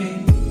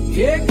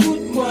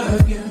 Écoute-moi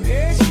bien,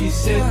 si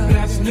cette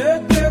place ne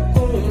te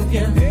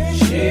convient,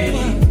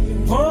 chérie,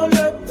 prends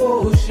le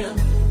prochain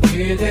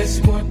et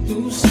laisse-moi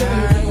tout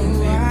seul dans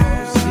mes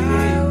pensées.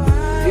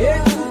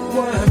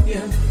 Écoute-moi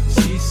bien,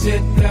 si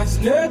cette place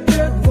ne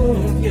te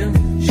convient,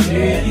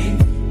 chérie,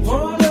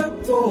 prends le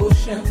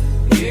prochain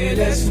et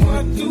laisse-moi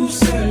tout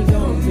seul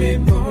dans mes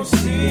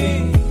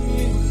pensées.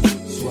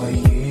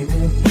 Soyez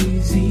mon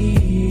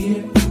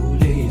plaisir, ou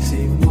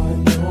laissez-moi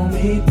dans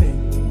mes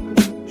peines,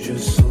 je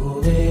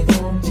saurai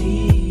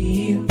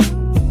grandir.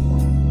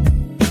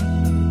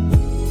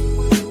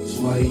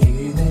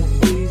 Soyez mon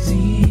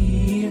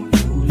plaisir,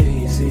 ou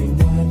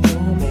laissez-moi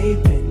dans mes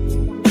peines,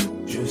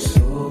 je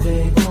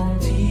saurai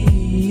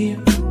grandir.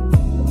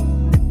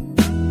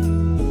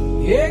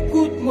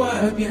 Écoute-moi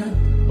bien,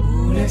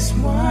 ou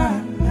laisse-moi.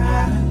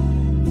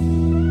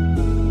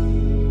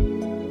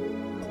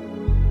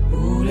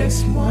 Ou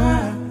laisse-moi.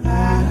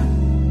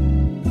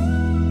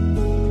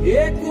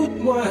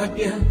 Écoute-moi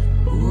bien,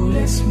 ou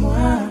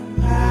laisse-moi.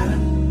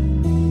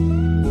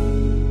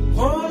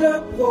 Prends le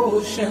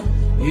prochain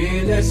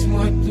et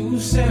laisse-moi tout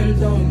seul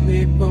dans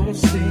mes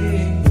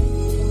pensées.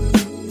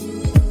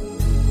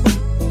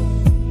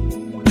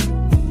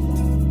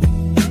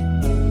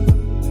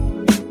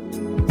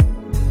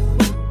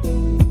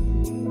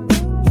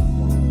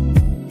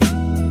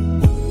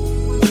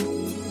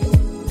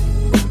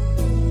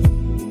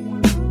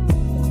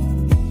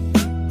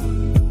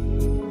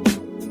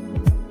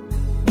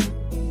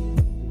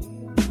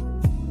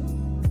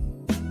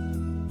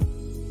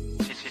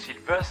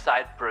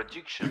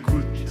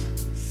 Écoute,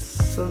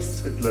 ça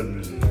c'est de la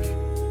musique.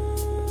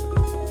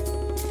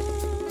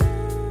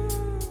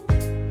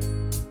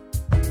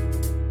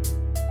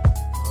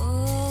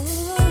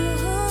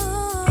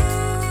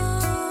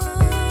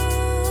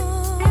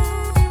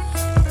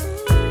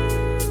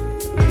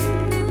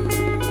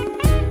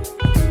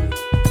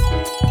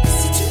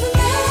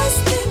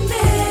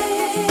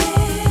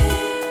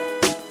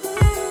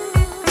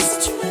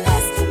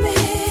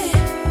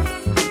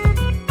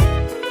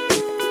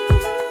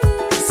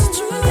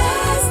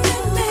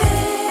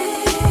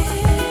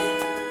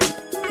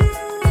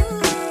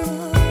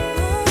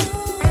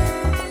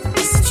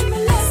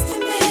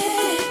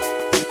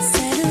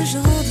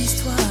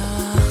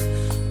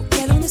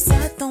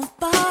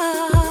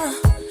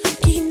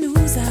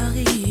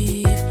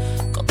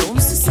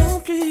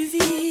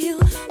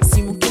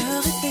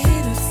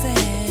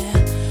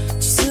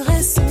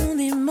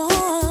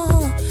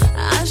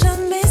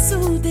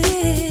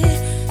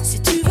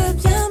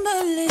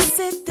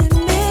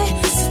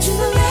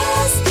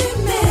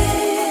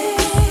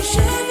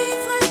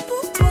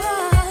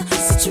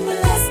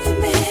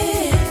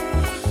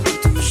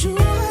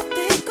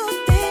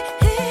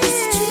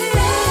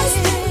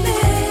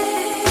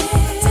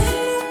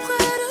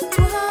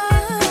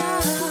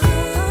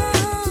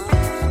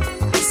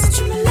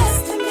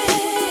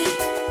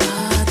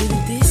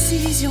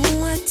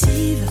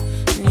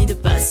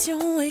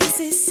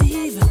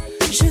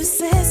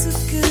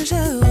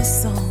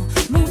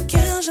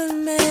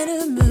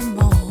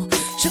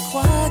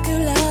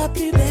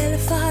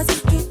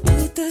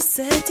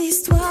 Cette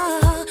histoire